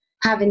song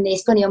having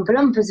these funny Oompa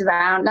Loompas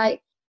around.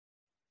 Like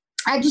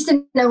I just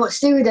didn't know what to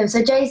do with them.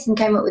 So Jason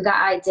came up with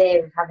that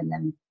idea of having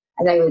them,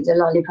 and they were the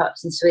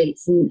lollipops and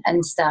sweets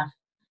and stuff.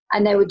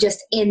 And they were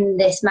just in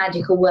this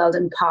magical world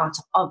and part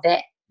of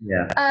it.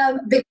 Yeah.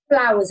 Big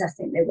flowers, I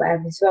think they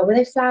were as well. Were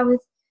they flowers?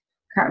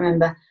 Can't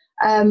remember.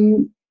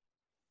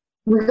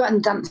 We got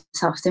in dance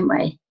off, didn't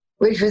we?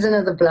 Which was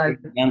another blow.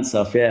 Dance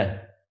off, yeah.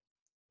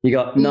 You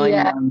got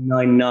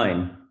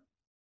 9,999.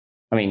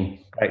 I mean,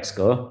 great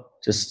score.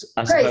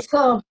 Great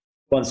score.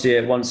 Once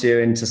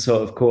you're into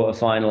sort of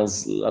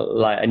quarterfinals,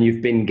 like, and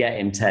you've been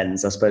getting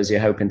 10s, I suppose you're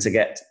hoping to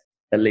get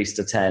at least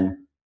a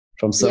 10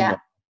 from someone. Yeah.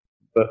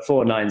 But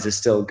 4 9s is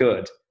still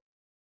good.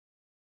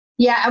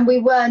 Yeah, and we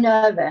were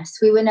nervous.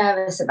 We were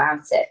nervous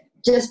about it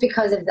just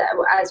because of that.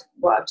 As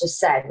what I've just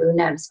said, we were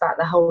nervous about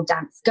the whole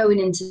dance going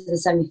into the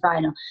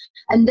semi-final,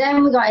 and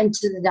then we got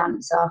into the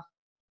dance off.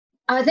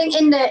 I think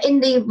in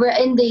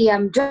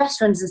the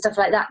dress runs and stuff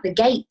like that, the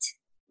gate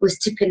was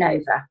tipping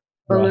over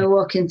when we were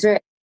walking through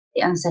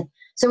it.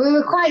 So we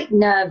were quite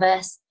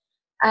nervous.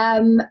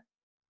 And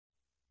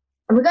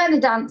we got in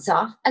the dance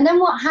off, and then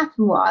what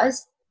happened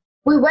was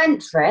we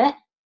went for it,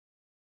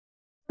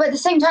 but at the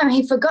same time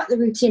he forgot the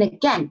routine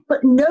again.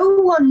 But no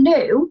one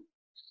knew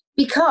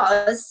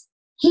because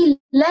he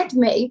led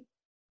me.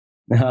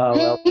 He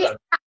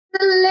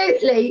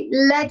absolutely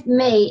led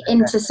me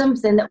into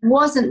something that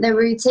wasn't the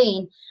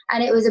routine.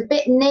 And it was a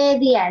bit near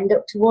the end,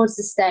 up towards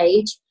the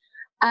stage.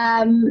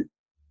 And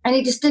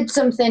he just did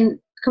something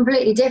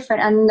completely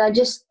different. And I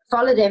just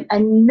followed him,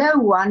 and no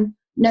one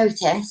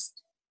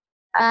noticed.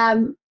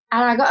 And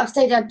I got off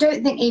stage. I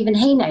don't think even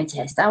he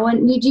noticed. I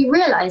went, "Did you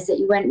realise that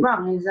you went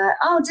wrong?" He was like,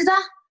 "Oh, did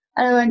I?"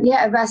 And I went,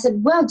 "Yeah." But I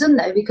said, "Well done,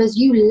 though, because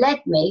you led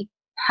me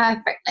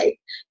perfectly.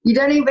 You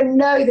don't even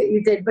know that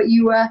you did, but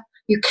you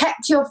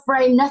kept your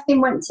frame.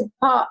 Nothing went to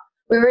pot.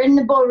 We were in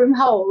the ballroom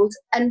hold,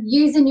 and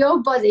using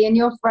your body and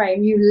your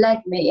frame, you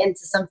led me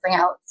into something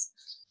else."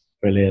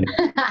 Brilliant.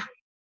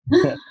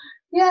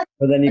 Yeah.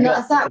 But then you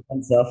got the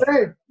dance off.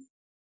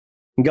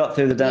 You got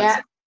through the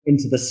dance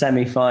into the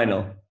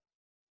semi-final.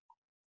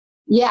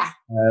 Yeah.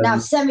 Now,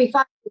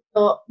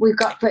 semi-final, we've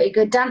got pretty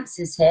good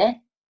dancers here.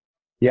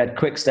 You had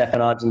quick step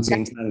and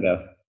Argentine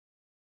tango.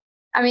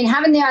 I mean,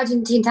 having the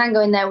Argentine tango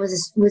in there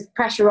was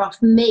pressure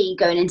off me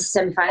going into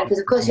semi-final, because,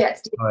 of course, you had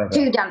to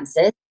do 2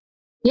 dances.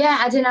 Yeah,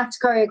 I didn't have to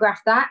choreograph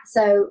that,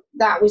 so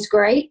that was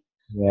great.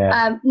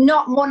 Yeah.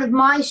 Not one of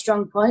my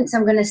strong points,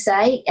 I'm going to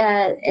say,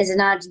 is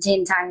an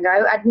Argentine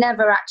tango. I'd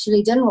never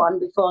actually done one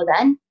before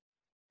then,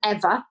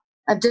 ever.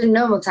 I've done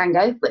normal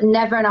tango, but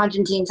never an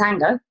Argentine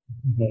tango.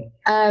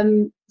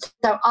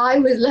 So I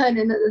was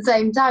learning at the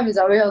same time as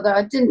Ori, although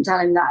I didn't tell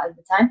him that at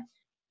the time.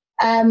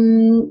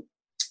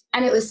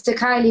 And it was to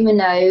Kylie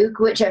Minogue,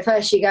 which at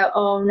first you go,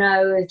 "Oh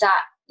no, is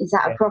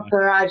that a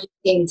proper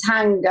Argentine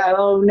tango?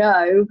 Oh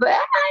no!" But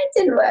it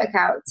didn't work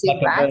out too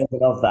bad. A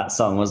version of that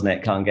song, wasn't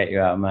it? "Can't Get You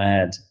Out of My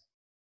Head."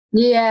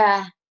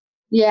 Yeah,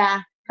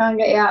 "Can't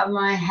Get You Out of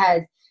My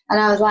Head." And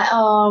I was like,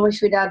 "Oh, I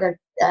wish we'd had a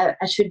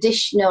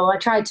traditional." I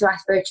tried to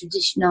ask for a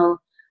traditional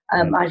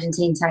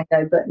Argentine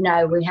tango, but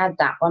no, we had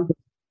that one.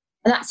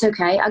 And that's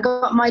okay. I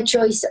got my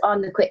choice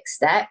on the quick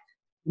step.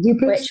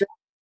 Which,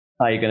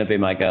 Are You Gonna Be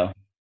My Girl?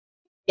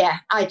 Yeah,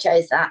 I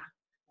chose that.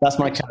 That's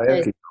my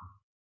karaoke.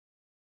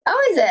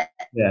 Oh, is it?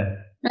 Yeah.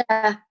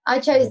 I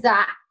chose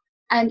that,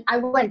 and I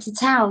went to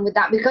town with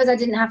that because I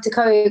didn't have to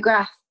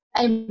choreograph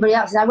anybody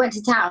else. I went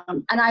to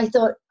town, and I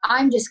thought,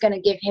 I'm just going to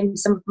give him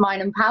some of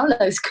mine and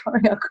Paolo's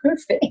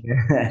choreography.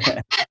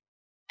 Yeah.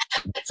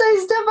 So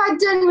stuff I'd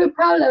done with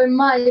Paolo in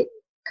my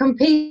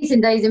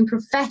competing days in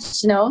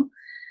professional,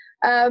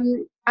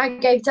 I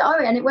gave to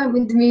Ori, and it went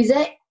with the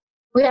music.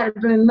 We had a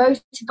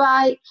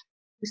motorbike.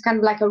 It was kind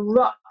of like a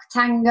rock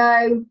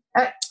tango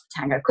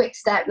quick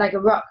step, like a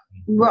rock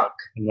and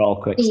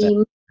roll quick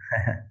theme.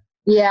 step.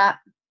 Yeah.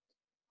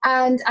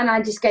 And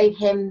I just gave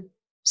him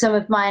some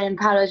of mine and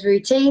Paolo's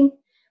routine,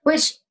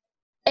 which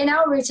in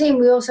our routine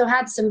we also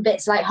had some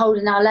bits like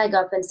holding our leg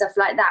up and stuff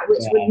like that, which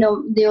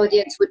the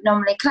audience would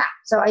normally clap.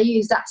 So I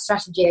used that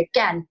strategy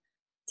again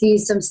to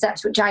use some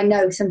steps which I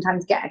know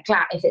sometimes get a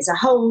clap if it's a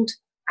hold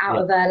out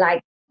of a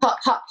like hop,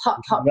 hop,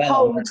 hop, hop,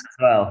 hold. As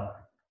well.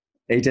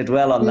 He did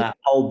well on that,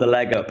 hold the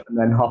leg up and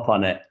then hop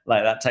on it.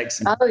 Like that takes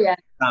some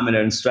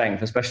stamina and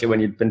strength, especially when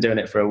you've been doing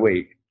it for a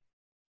week.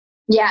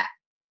 Yeah.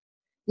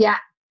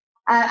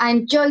 I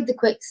enjoyed the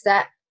quick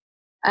step.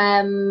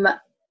 Argentine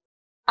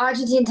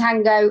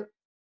tango,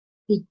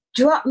 he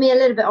dropped me a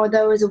little bit, or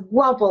there was a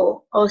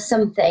wobble or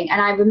something.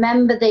 And I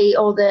remember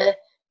all the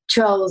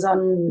trolls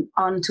on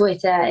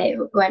Twitter, it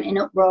went in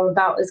uproar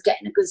about us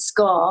getting a good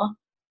score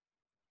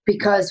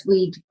because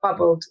we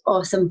wobbled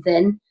or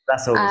something.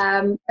 That's all.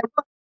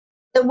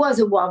 There was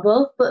a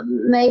wobble, but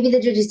maybe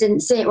the judges didn't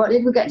see it. What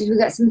did we get? Did we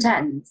get some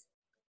 10s?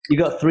 You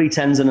got 3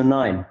 10s and a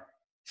 9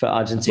 for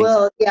Argentina.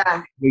 Well,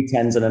 yeah. 3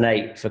 10s and an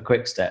 8 for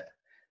quick step.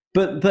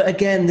 But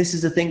again, this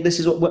is the thing. This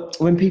is what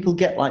when people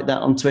get like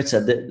that on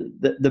Twitter,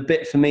 the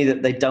bit for me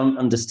that they don't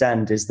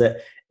understand is that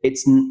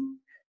it's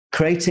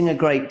creating a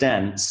great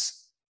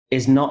dance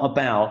is not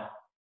about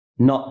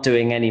not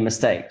doing any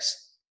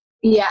mistakes.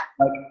 Yeah.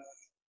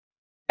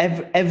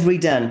 Like every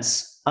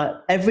dance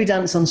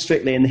on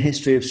Strictly in the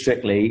history of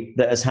Strictly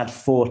that has had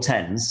 4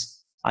 10s,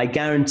 I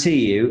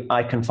guarantee you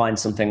I can find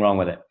something wrong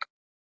with it.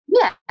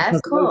 Yeah,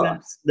 of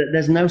course.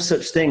 There's no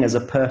such thing as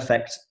a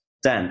perfect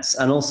dance.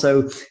 And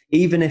also,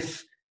 even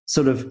if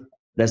sort of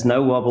there's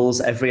no wobbles,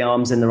 every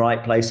arm's in the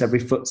right place, every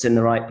foot's in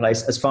the right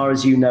place, as far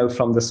as you know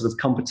from the sort of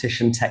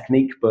competition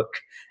technique book,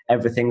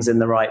 everything's in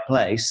the right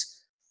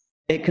place,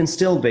 it can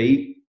still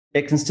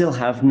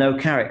have no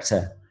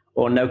character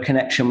or no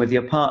connection with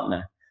your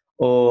partner,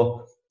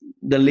 or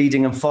the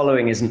leading and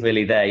following isn't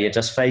really there, you're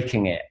just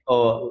faking it,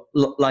 or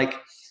like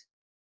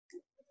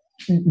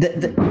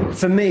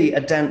for me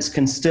a dance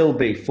can still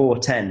be 4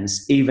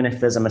 10s even if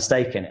there's a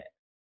mistake in it,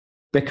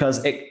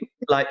 because it,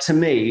 like, to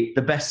me,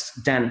 the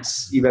best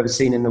dance you've ever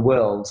seen in the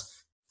world,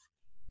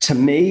 to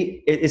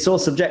me it's all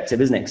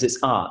subjective, isn't it, because it's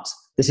art.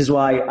 This is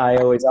why I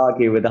always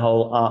argue with the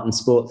whole art and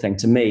sport thing.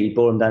 To me,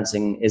 ballroom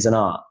dancing is an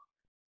art.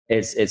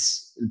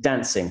 It's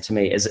dancing to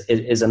me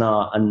is an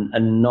art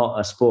and not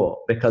a sport,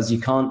 because you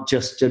can't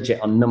just judge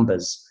it on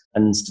numbers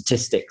and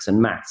statistics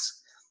and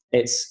maths.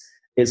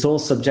 It's all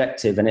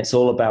subjective, and it's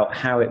all about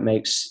how it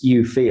makes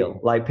you feel.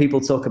 Like,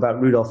 people talk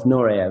about Rudolf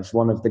Nureyev,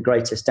 one of the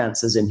greatest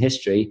dancers in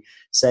history,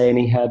 saying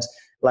he had,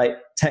 like,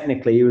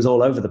 technically he was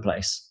all over the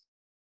place.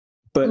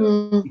 but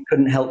you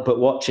couldn't help but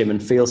watch him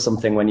and feel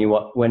something when he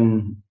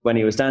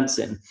was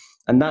dancing.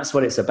 And that's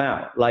what it's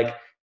about. Like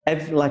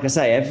I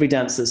say, every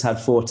dance that's had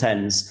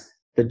 4/10s,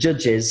 the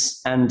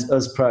judges and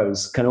us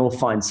pros can all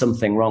find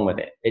something wrong with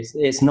it.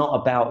 It's not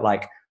about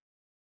like,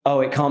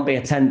 oh, it can't be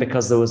a 10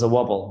 because there was a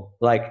wobble.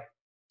 Like,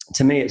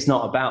 to me, it's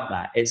not about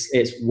that. It's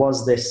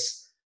was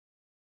this,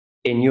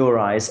 in your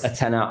eyes, a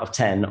 10 out of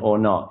 10 or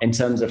not, in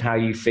terms of how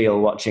you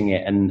feel watching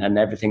it and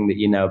everything that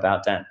you know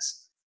about dance.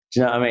 Do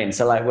you know what I mean?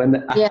 So like I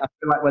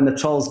feel like when the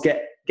trolls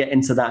get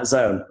into that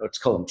zone, or to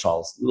call them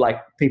trolls,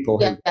 like people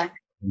who,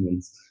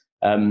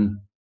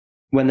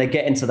 when they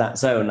get into that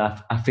zone,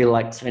 I feel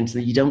like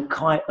you don't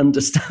quite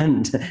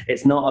understand.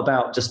 It's not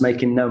about just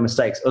making no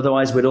mistakes.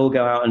 Otherwise, we'd all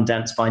go out and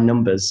dance by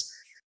numbers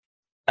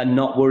and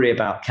not worry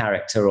about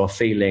character or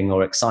feeling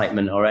or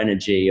excitement or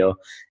energy or,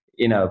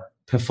 you know,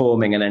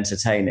 performing and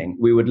entertaining.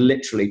 We would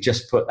literally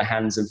just put the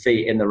hands and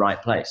feet in the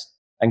right place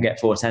and get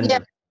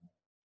 4/10.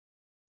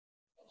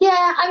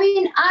 Yeah, I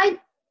mean, I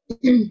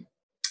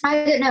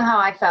don't know how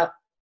I felt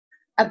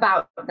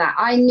about that.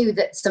 I knew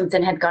that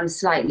something had gone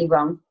slightly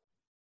wrong.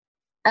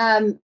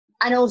 And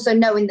also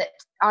knowing that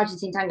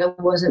Argentine tango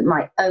wasn't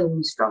my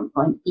own strong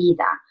point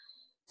either.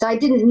 So I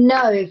didn't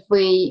know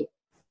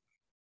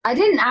I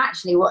didn't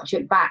actually watch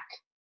it back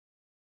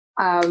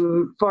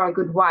for a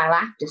good while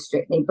after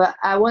Strictly, but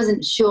I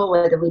wasn't sure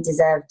whether we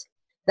deserved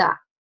the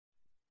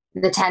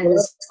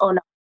 10s or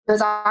not,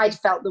 because I'd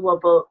felt the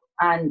wobble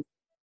and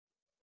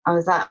I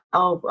was like,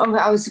 oh,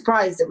 I was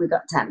surprised that we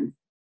got 10s.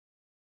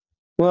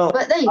 Well,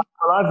 but then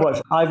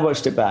I've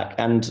watched it back,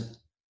 and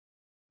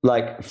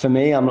like for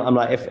me, I'm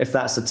like, if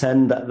that's a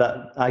 10,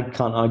 that I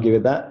can't argue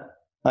with that.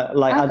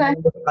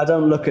 I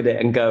don't look at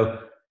it and go,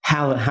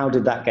 how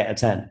did that get a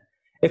 10?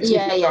 If you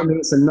tell me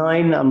it's a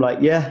 9, I'm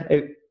like,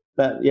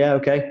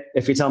 okay.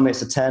 If you tell me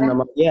it's a 10, I'm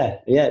like,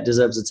 it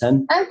deserves a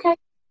 10. Okay,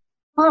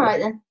 all right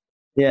then.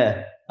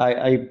 Yeah,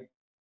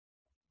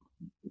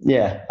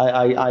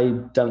 I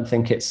don't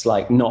think it's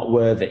like not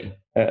worthy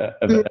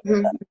of it.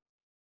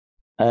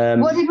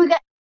 What did we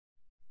get?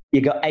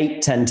 You got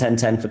 8, 10, 10,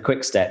 10 for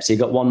quick step. So you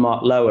got 1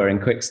 mark lower in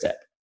quick step,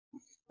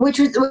 which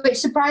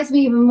surprised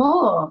me even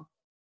more,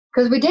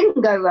 because we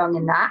didn't go wrong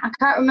in that. I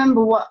can't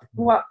remember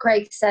what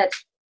Craig said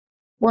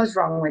was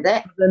wrong with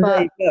it. Then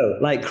there you go.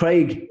 Like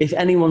Craig, if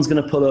anyone's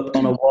going to pull up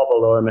on a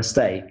wobble or a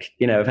mistake,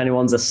 you know, if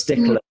anyone's a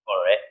stickler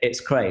for it, it's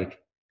Craig.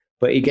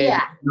 But he gave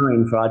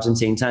 9 for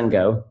Argentine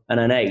tango and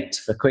an 8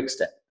 for quick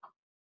step,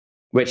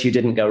 which you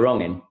didn't go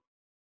wrong in.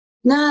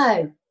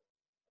 No,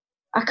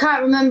 I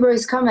can't remember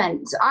his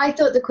comments. I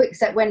thought the quick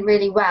step went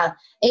really well,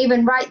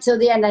 even right till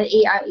the end.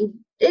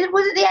 It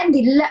was at the end.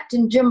 He leapt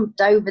and jumped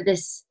over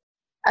this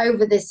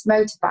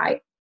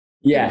motorbike.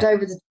 Yeah.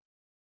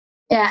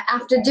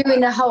 After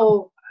doing a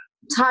whole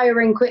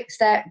tiring quick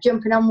step,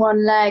 jumping on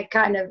one leg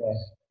kind of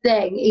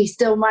thing, he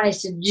still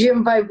managed to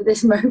jump over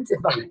this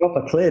motorbike. He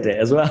proper cleared it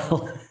as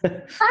well.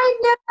 I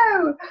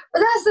know, but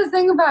that's the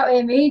thing about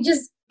him. He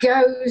just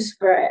goes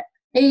for it.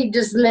 He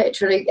just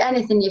literally,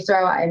 anything you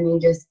throw at him, he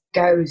just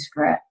goes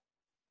for it.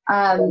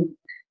 I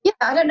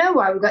don't know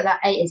why we got that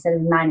 8 instead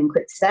of 9 in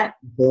quick step.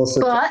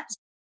 But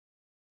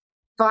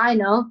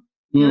final,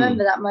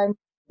 remember that moment?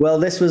 Well,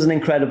 this was an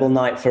incredible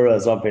night for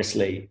us,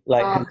 obviously.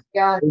 Like,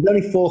 there's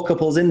only 4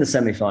 couples in the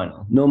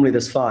semi-final. Normally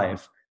there's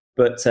 5,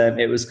 but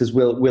it was because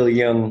Will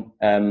Young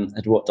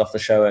had walked off the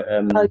show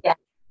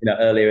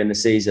earlier in the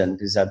season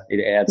because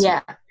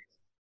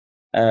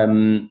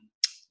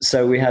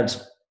so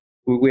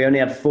we only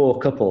had 4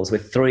 couples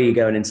with 3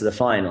 going into the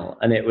final,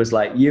 and it was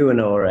like you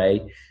and Ore,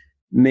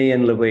 me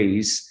and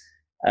Louise,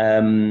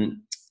 Danny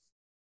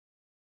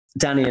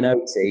and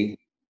Oti,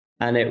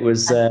 and it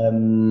was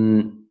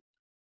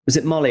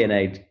it Molly and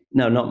AJ?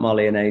 No, not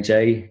Molly and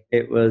AJ.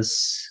 It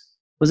was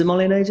it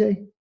Molly and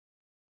AJ?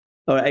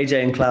 Or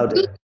AJ and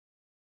Claudia?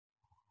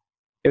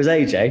 It was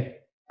AJ.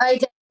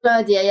 AJ,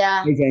 Claudia,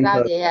 yeah. AJ and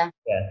Claudia,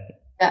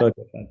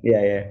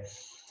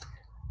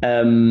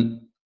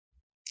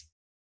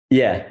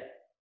 yeah.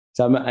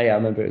 So I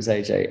remember it was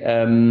AJ.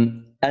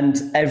 And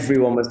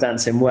everyone was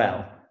dancing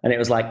well. And it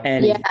was like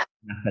anything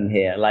can happen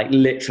here. Like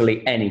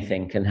literally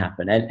anything can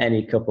happen.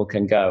 Any couple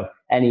can go.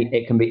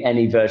 It can be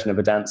any version of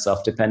a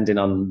dance-off depending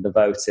on the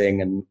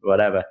voting and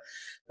whatever.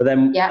 But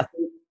then I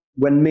think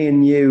when me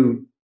and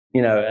you,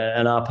 you know,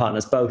 and our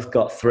partners both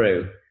got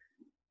through,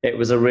 it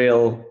was a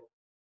real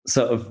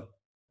sort of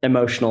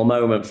emotional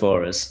moment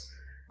for us.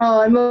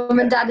 Oh, and Mum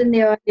and Dad in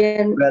the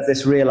audience. We had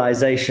this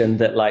realization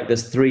that like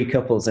there's 3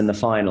 couples in the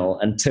final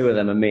and 2 of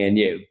them are me and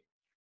you.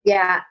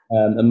 Yeah.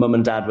 And Mum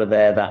and Dad were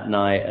there that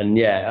night, and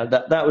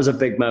that was a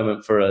big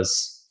moment for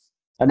us.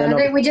 And then I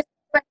think we just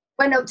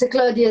went up to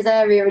Claudia's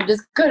area and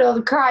just good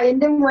old crying,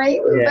 didn't we?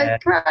 We were both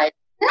crying.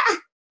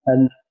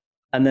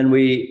 and then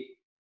we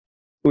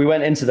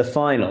went into the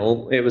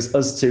final. It was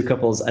us 2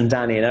 couples and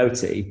Danny and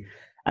Oti,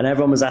 and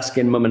everyone was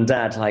asking Mum and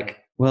Dad like,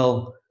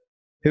 well,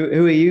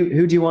 who are you?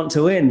 Who do you want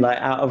to win? Like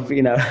out of,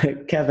 you know,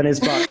 Kevin is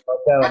back.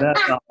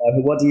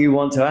 What do you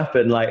want to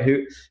happen? Like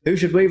who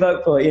should we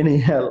vote for? You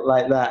know,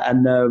 like that.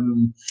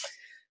 And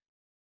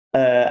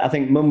I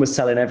think Mum was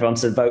telling everyone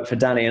to vote for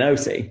Danny and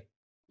Oti.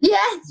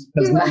 Yes.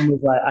 Because Mum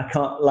was like, I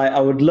can't, like, I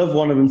would love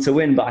one of them to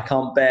win, but I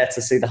can't bear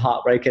to see the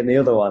heartbreak in the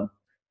other one.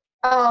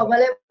 Oh,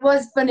 well, it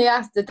was funny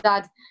after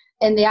Dad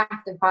in the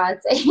after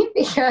party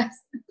because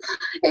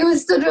it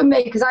was stood with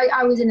me because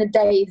I was in a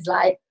daze,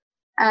 like,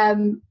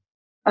 and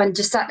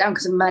just sat down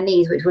because of my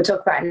knees, which we'll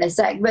talk about in a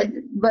sec.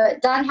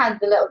 But Dad had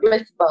the little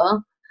glitter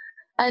ball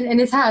and in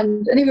his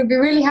hand, and he would be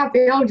really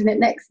happy holding it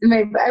next to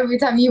me. But every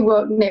time you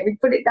walked in it, we'd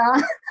put it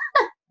down.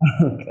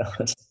 Oh,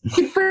 God.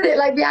 He'd put it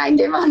like behind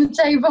him on the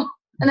table,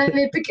 and then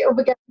he'd pick it up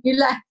again and you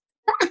left.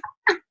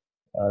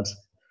 God.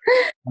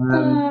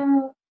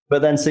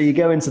 But then, so you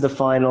go into the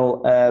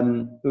final.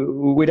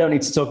 We don't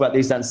need to talk about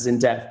these dances in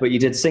depth, but you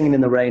did Singing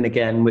in the Rain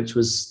again, which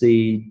was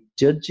the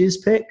judges'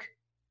 pick.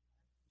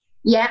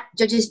 Yeah,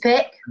 judges'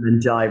 pick. And then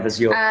Jive as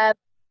your.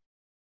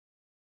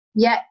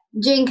 Yeah,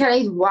 Gene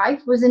Kelly's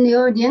wife was in the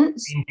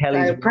audience. Gene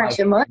Kelly's so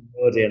pressure much. In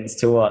the audience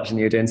to watch, and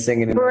you were doing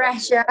Singing in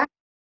Pressure.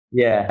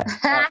 Yeah.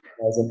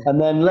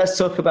 And then let's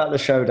talk about the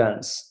show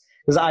dance.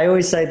 Because I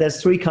always say there's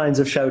 3 kinds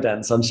of show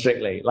dance on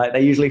Strictly. Like,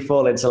 they usually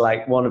fall into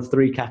like one of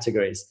 3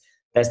 categories.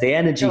 There's the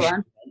energy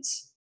show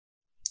dance.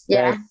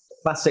 Yeah.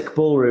 Classic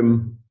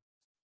ballroom,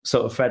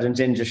 sort of Fred and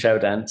Ginger show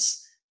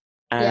dance.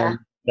 And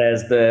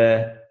there's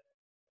the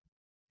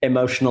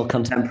emotional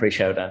contemporary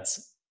show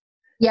dance.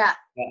 Yeah.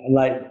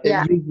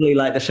 Usually,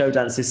 like, the show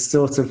dances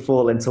sort of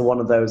fall into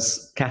one of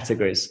those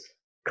categories: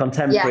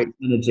 contemporary,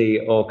 energy,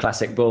 or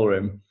classic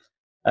ballroom.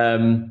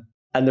 And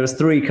there was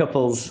 3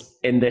 couples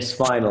in this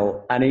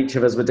final, and each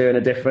of us were doing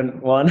a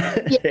different one.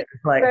 It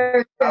was like,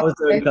 I was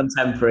doing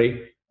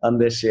contemporary on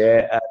this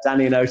year.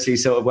 Danny and Oti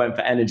sort of went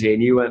for energy,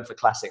 and you went for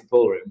classic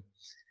ballroom.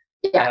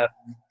 Yeah.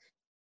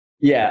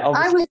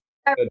 I was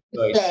very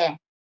clear.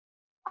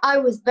 I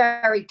was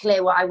very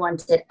clear what I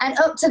wanted. And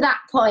up to that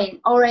point,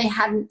 Ore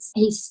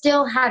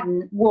still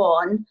hadn't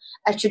worn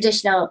a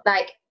traditional,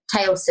 like,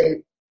 tail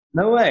suit.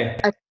 No way.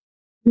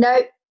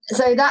 No.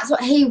 So that's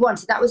what he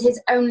wanted. That was his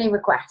only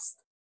request.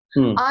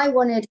 I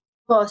wanted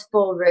forced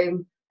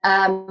ballroom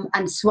and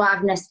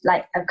suaveness,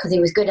 like, because he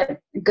was good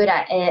at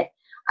it.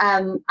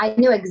 I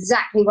knew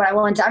exactly what I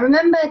wanted. I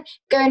remember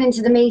going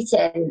into the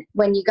meeting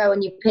when you go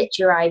and you pitch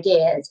your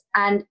ideas,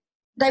 and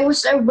they were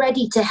so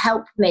ready to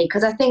help me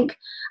because I think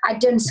I'd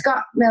done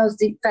Scott Mills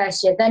the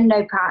first year, then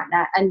No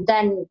Partner, and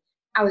then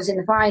I was in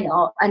the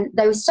final, and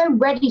they were so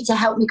ready to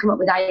help me come up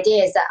with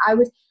ideas that I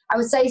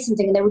would say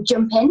something and they would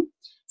jump in.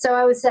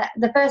 So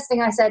the first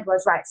thing I said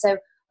was, right, so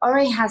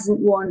Ori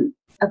hasn't worn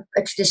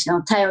a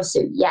traditional tail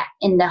suit yet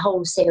in the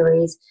whole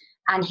series,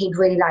 and he'd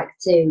really like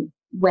to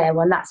wear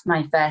one. That's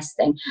my first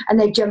thing. And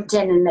they jumped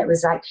in and it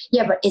was like,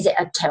 yeah, but is it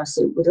a tail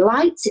suit with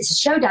lights? It's a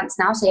show dance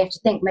now, so you have to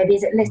think, maybe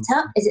is it lit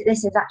up? Is it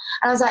this, is that?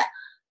 And I was like,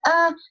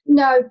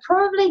 no,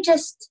 probably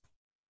just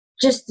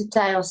the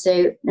tail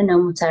suit, the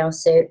normal tail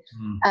suit.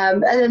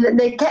 And then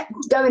they kept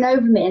going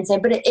over me and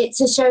saying, but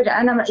it's a show dance.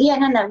 And I'm like, yeah,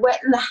 no, wait,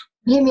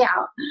 hear me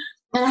out.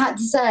 And I had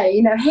to say,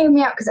 hear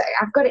me out, because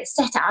I've got it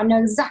set out. I know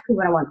exactly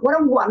what I want. What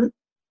I want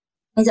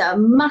is a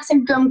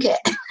massive drum kit.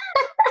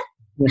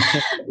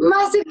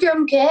 Massive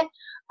drum kit.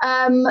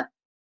 And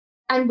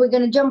we're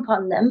going to jump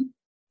on them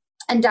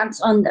and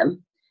dance on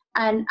them.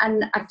 And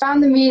I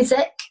found the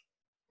music,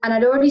 and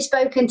I'd already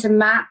spoken to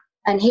Matt,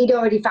 and he'd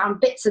already found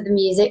bits of the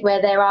music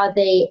where there are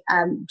the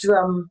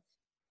drum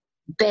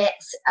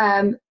bits.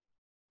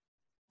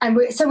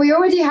 So we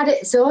already had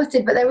it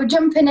sorted, but they were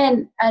jumping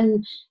in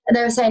and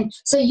they were saying,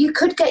 so you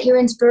could get your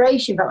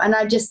inspiration from, and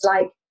I just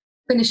like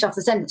finished off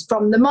the sentence,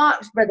 from the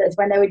Marx Brothers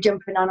when they were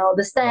jumping on all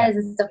the stairs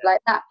and stuff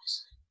like that.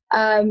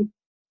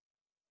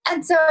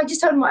 And so I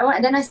just told them what I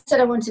wanted. Then I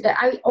said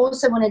I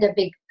also wanted a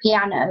big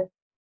piano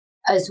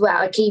as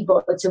well, a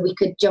keyboard, so we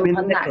could jump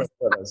on that.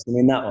 Brothers. You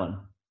mean that one?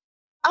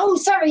 Oh,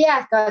 sorry,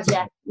 yeah, God,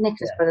 yeah.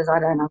 Nicholas Brothers, I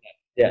don't know.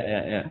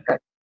 Yeah.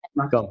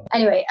 Go.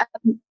 Anyway,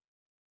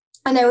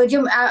 and they were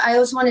I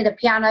also wanted a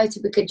piano,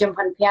 so we could jump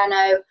on the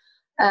piano,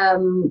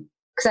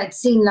 because I'd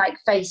seen like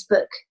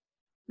Facebook,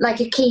 like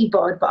a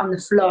keyboard but on the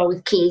floor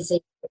with keys, so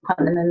you could put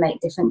on them and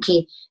make different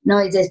key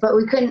noises. But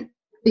we couldn't,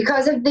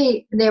 because of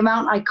the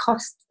amount I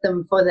cost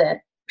them for the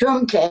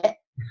drum kit.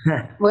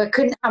 We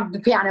couldn't have the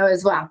piano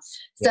as well,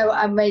 so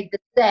I made the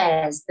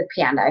stairs the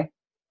piano.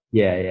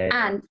 Yeah.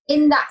 And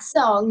in that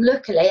song,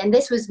 luckily, and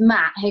this was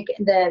Matt,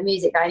 the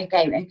music guy who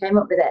came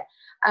up with it.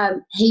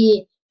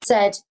 He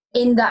said,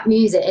 in that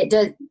music,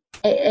 it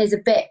is a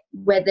bit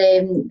where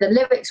the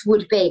lyrics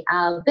would be,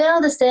 I'll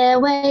build a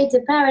stairway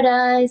to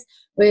paradise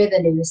with a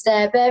new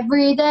step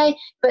every day.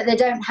 But they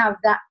don't have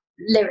that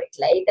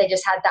lyrically. They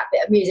just had that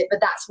bit of music, but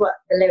that's what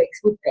the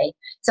lyrics would be.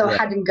 So I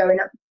had them going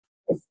up,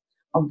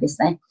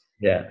 obviously.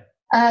 Yeah.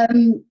 I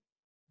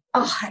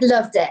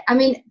loved it. I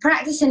mean,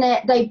 practicing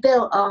it, they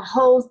built a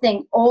whole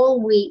thing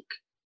all week.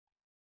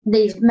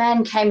 These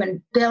men came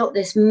and built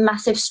this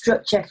massive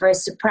structure for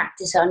us to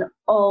practice on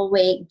all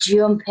week,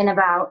 jumping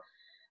about.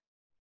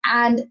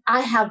 And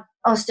I have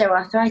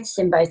osteoarthritis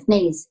in both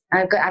knees.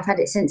 I've had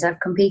it since I've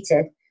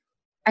competed.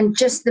 And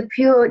just the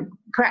pure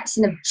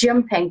practicing of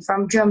jumping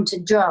from drum to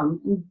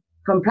drum,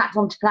 from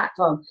platform to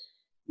platform,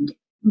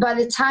 by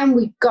the time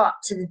we got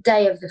to the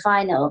day of the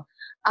final,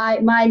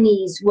 my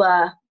knees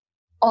were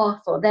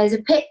awful. There's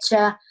a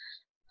picture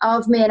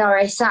of me and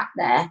Ore sat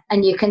there,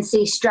 and you can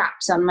see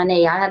straps on my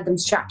knee. I had them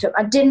strapped up.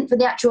 I didn't for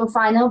the actual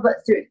final,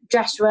 but through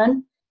dress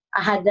run,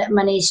 I had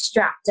my knees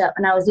strapped up,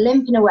 and I was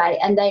limping away.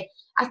 And I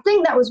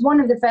think that was one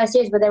of the first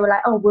years where they were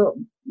like, "Oh, well,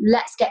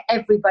 let's get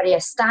everybody a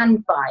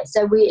standby."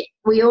 So we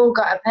all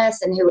got a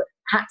person who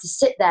had to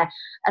sit there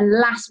and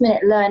last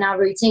minute learn our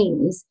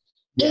routines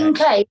in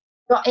case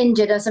got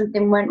injured or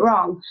something went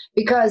wrong,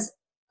 because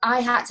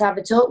I had to have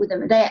a talk with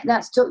them. They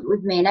had to talk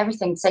with me and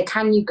everything to say,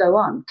 can you go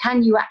on?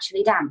 Can you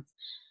actually dance?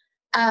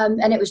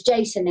 And it was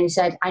Jason who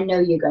said, I know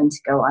you're going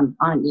to go on,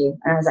 aren't you?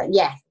 And I was like,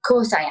 yeah, of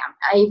course I am.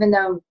 Even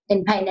though I'm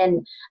in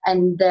pain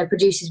and the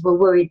producers were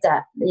worried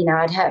that,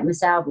 I'd hurt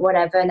myself or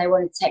whatever, and they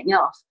wanted to take me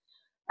off.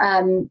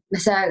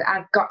 So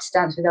I've got to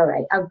dance with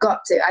Ore. I've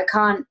got to. I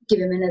can't give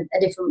him a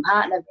different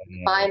partner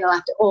final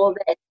after all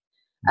this.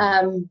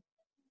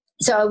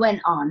 So I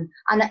went on,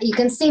 and you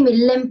can see me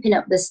limping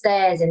up the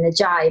stairs in the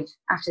jive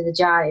after the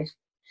jive.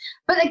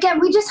 But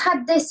again, we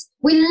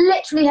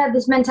literally had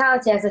this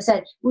mentality, as I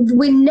said,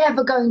 we're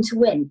never going to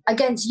win.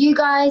 Against you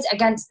guys,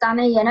 against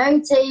Danny and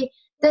Oti,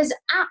 there's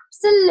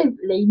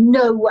absolutely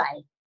no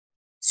way.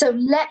 So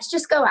let's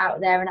just go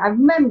out there. And I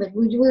remembered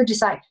we were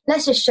just like,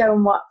 let's just show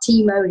them what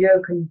Team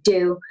Ojo can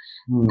do.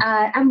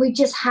 And we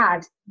just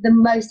had the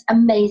most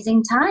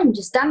amazing time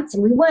just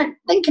dancing. We weren't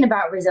thinking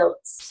about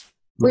results.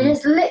 We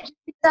just literally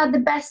had the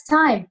best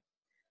time.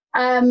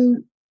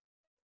 No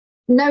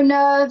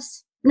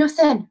nerves.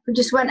 Nothing. We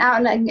just went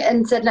out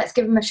and said, let's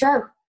give them a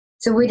show.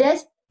 So we did.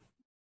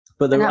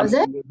 But the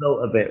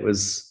result of it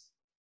was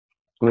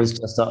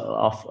just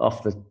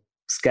off the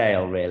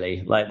scale,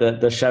 really. Like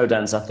the show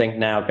dance, I think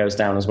now goes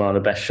down as one of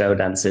the best show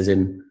dances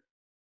in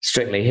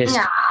Strictly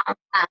history.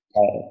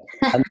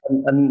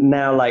 And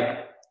now,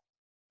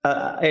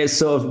 it's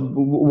sort of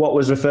what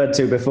was referred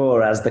to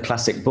before as the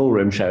classic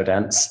ballroom show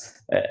dance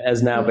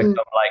has now become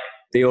like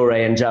the Ore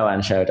and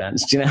Joanne show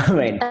dance. Do you know what I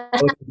mean? Or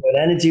we can do an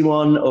energy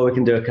one, or we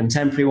can do a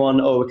contemporary one,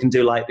 or we can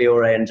do like the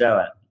Ore and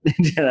Joanne. Do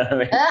you know what I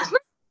mean?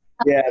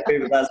 Yeah,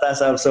 that's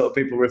how sort of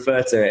people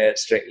refer to it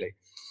Strictly.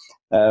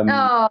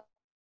 Yeah,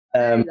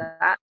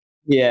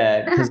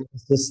 because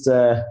it's just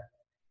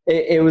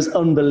it was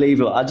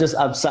unbelievable.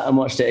 I've sat and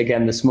watched it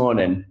again this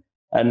morning,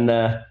 and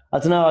I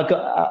don't know.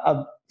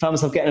 I found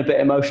myself getting a bit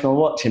emotional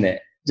watching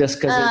it, just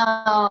because it's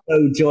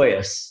so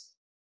joyous.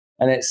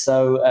 And it's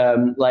so,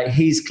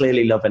 he's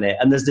clearly loving it.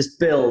 And there's this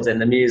build in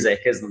the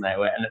music, isn't there?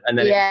 And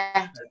then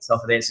it's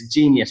off of it. It's a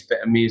genius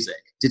bit of music.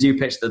 Did you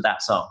pitch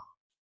that song?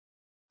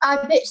 I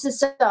pitched the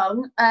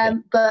song,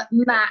 but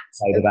Matt,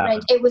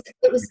 it was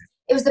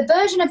the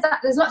version of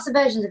that. There's lots of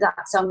versions of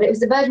that song, but it was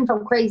the version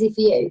from Crazy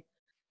For You,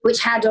 which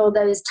had all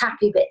those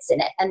tappy bits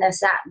in it and the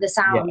sounds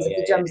of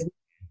the drums and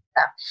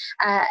stuff.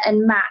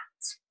 And Matt,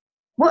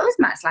 what was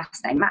Matt's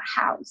last name? Matt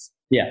Howes.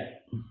 Yeah.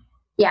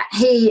 Yeah,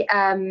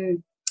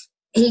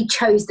 he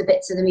chose the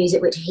bits of the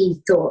music which he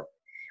thought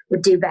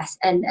would do best,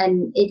 and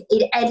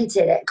it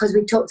edited it, because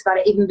we talked about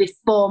it even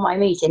before my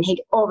meeting.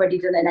 He'd already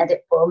done an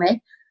edit for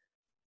me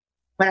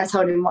when I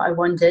told him what I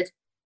wanted.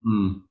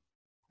 And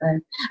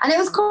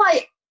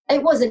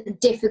it wasn't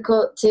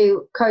difficult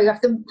to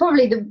choreograph.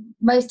 Probably the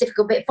most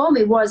difficult bit for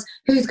me was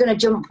who's going to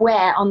jump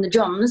where on the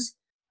drums.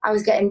 I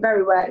was getting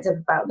very worked up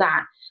about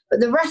that. But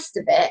the rest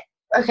of it,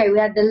 okay, we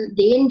had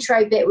the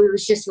intro bit, we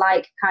was just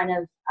like kind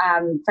of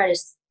Fred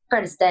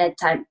Astaire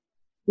type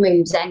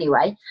moves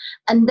anyway,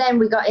 and then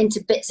we got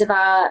into bits of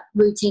our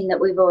routine that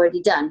we've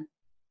already done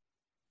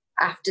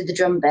after the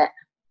drum bit.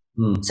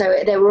 So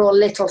they were all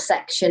little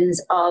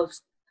sections of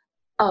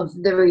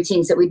the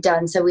routines that we'd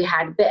done. So we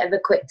had a bit of a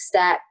quick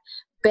step,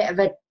 bit of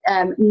a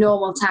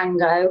normal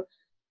tango,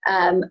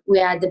 we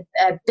had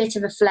a bit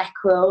of a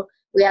fleckrel,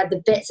 we had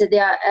the bits of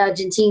the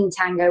Argentine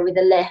tango with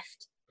a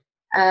lift,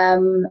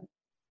 and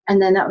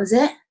then that was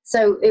it.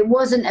 So it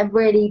wasn't a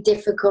really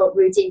difficult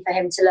routine for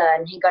him to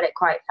learn. He got it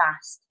quite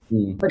fast,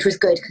 which was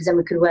good, because then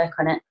we could work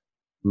on it.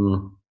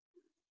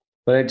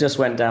 But it just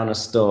went down a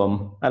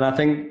storm. And I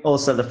think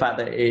also the fact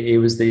that he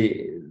was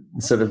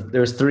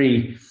there was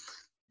three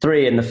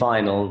in the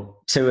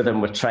final, two of them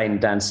were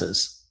trained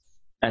dancers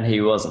and he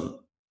wasn't.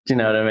 Do you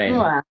know what I mean?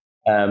 Wow.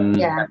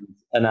 Yeah.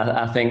 And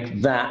I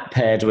think that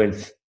paired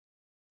with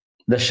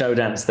the show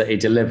dance that he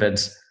delivered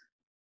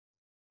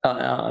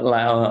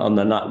on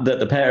the night, that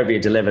the pair of you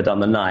delivered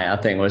on the night, I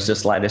think was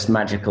just like this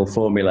magical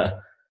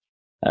formula.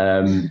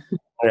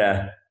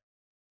 Yeah.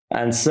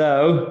 And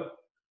so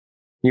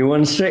you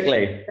won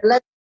Strictly.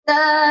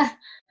 The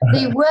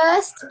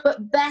worst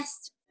but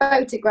best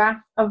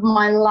photograph of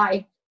my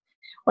life,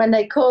 when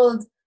they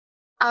called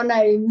our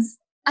names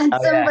and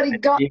somebody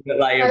got. You look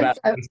like you're about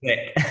to be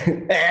sick.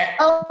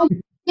 Oh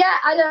yeah,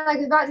 I know. I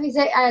was about to be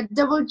sick. I had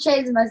double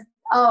chins. It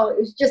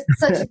was just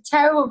such a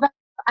terrible.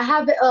 I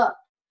have it up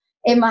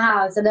in my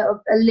house, a little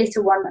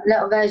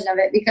version of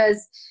it,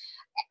 because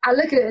I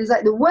look at it as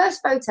like the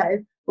worst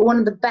photo, but one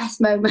of the best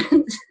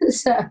moments.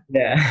 So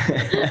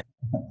yeah.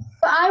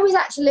 But I was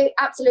actually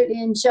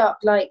absolutely in shock.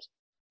 Like,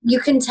 you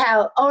can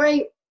tell,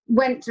 Ori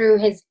went through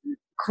his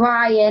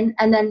crying,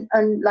 and then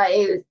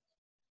like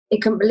he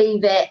couldn't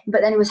believe it,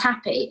 but then he was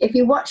happy. If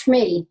you watch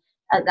me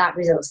at that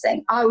results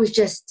thing, I was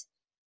just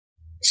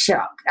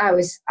shocked. I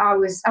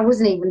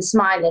wasn't even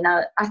smiling.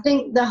 I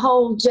think the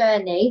whole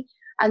journey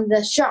and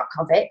the shock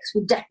of it, because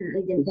we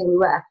definitely didn't think we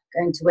were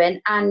going to win,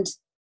 and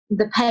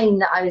the pain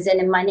that I was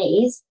in my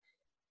knees,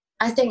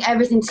 I think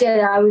everything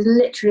together, I was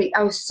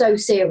so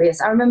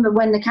serious. I remember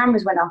when the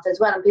cameras went off as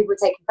well and people were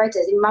taking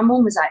photos, and my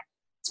mum was like,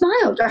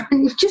 smile,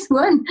 darling, you've just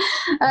won.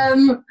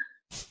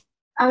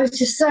 I was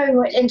just so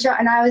much in shock.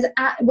 And I was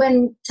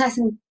when Tess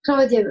and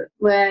Claudia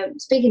were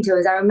speaking to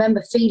us, I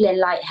remember feeling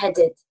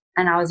lightheaded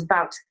and I was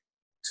about to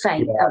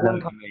faint at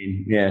one point.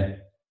 Yeah.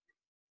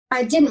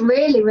 I didn't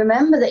really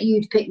remember that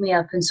you'd pick me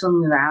up and swung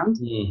me around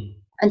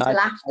until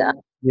after.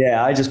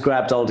 Yeah, I just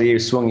grabbed hold of you,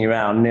 swung you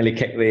around, nearly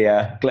kicked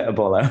the glitter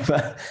ball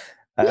over.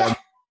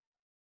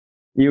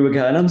 You were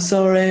going, I'm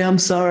sorry,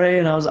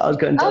 and I was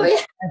going, don't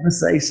ever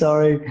say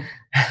sorry.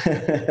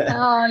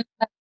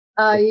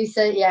 You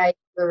said, yeah, you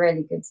were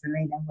really good to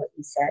me then, what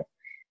you said.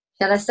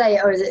 Shall I say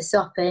it, or is it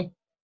soppy?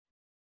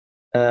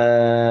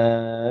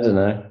 I don't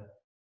know.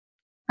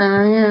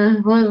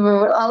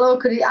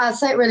 I'll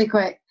say it really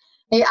quick.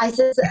 I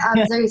said,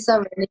 I'm so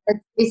sorry.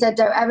 He said,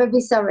 don't ever be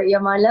sorry. You're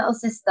my little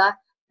sister.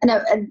 No,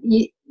 and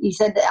you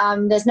said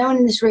that there's no one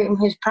in this room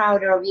who's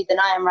prouder of you than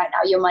I am right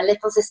now. You're my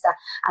little sister,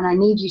 and I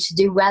need you to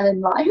do well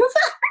in life.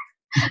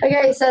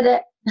 Okay, he said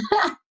it.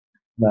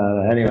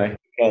 No, anyway.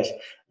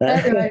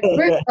 Anyway,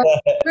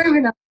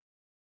 moving on.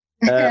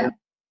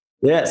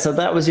 Yeah, so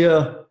that was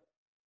your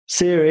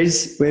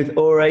series with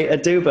Ore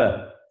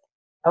Aduba.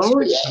 Oh,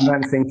 yeah.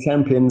 Dancing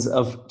Champions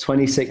of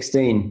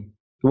 2016.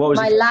 What was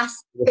my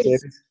last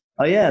series?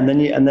 Oh, yeah, and then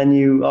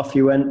you off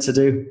you went to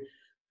do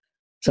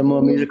some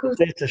more musical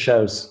theatre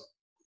shows.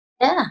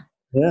 Yeah.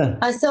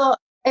 I thought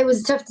it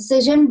was a tough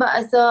decision, but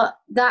I thought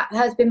that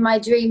has been my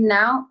dream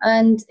now,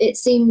 and it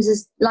seems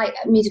as like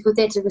musical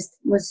theatre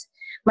was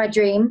my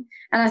dream.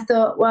 And I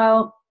thought,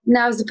 well,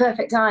 now's the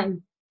perfect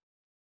time.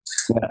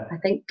 Yeah. I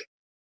think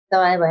so.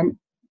 I went.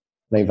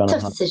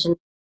 Tough decision.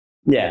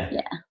 Yeah.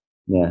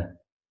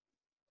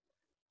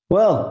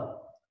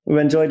 Well, we've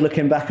enjoyed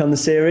looking back on the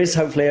series.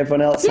 Hopefully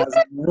everyone else has.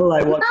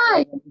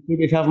 If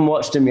you haven't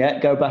watched them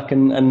yet, go back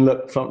and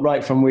look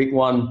from week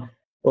one,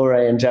 Ore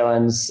and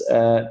Joanne's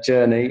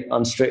journey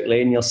on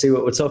Strictly, and you'll see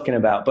what we're talking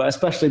about. But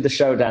especially the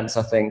show dance,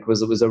 I think,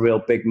 was a real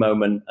big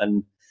moment,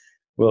 and it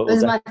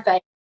was my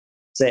favourite.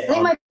 I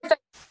think my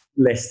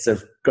lists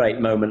of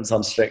great moments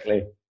on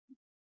Strictly.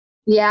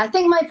 Yeah, I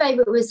think my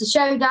favourite was the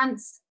show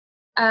dance.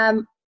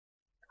 I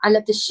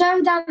love the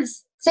show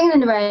dance, Singing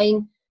in the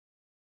Rain,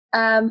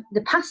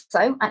 the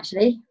Passo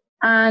actually,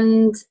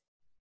 and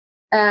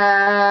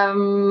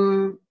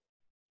the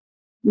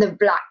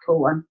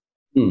Blackpool one,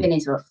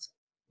 Vinnie's Ruffs.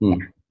 Yeah.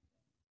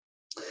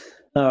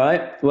 All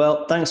right.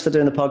 Well, thanks for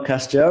doing the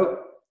podcast, Jo.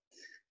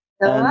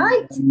 All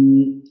right.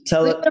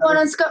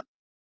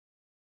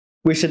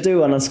 We should do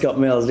one on Scott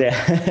Mills. Yeah.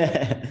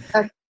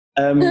 Okay.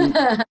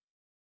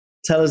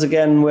 Tell us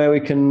again where we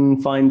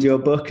can find your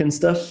book and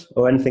stuff,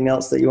 or anything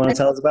else that you want to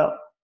tell us about.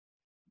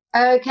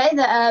 Okay,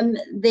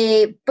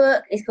 the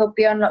book is called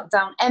Beyond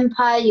Lockdown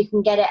Empire. You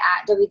can get it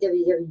at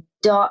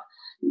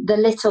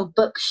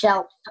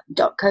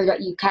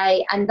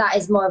www.thelittlebookshelf.co.uk, and that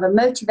is more of a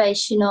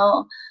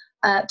motivational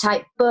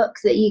type book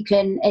that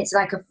it's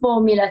like a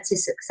formula to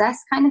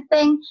success kind of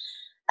thing.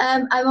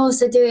 I'm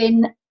also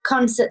doing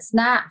concerts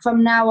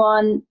from now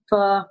on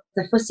for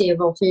the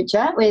foreseeable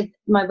future with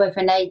my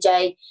boyfriend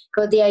AJ,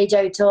 called the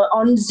AJ Tour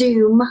on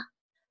Zoom,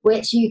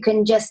 which you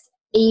can just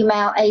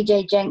email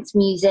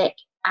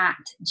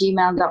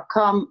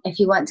ajjenksmusic@gmail.com if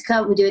you want to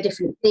come. We do a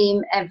different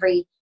theme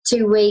every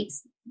 2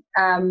 weeks.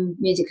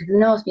 Music of the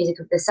North, music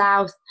of the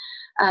South,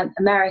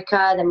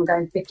 America, then we're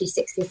going 50s,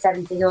 60s,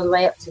 70s, all the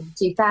way up to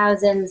the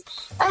 2000s,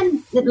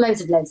 and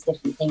loads of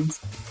different themes.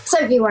 So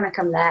if you want to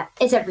come there,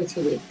 it's every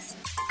 2 weeks.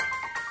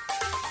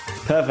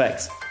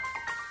 Perfect.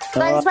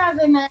 Thanks for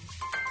having me.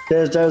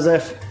 Cheers,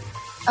 Joseph.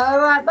 All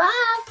right,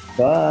 bye.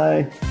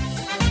 Bye.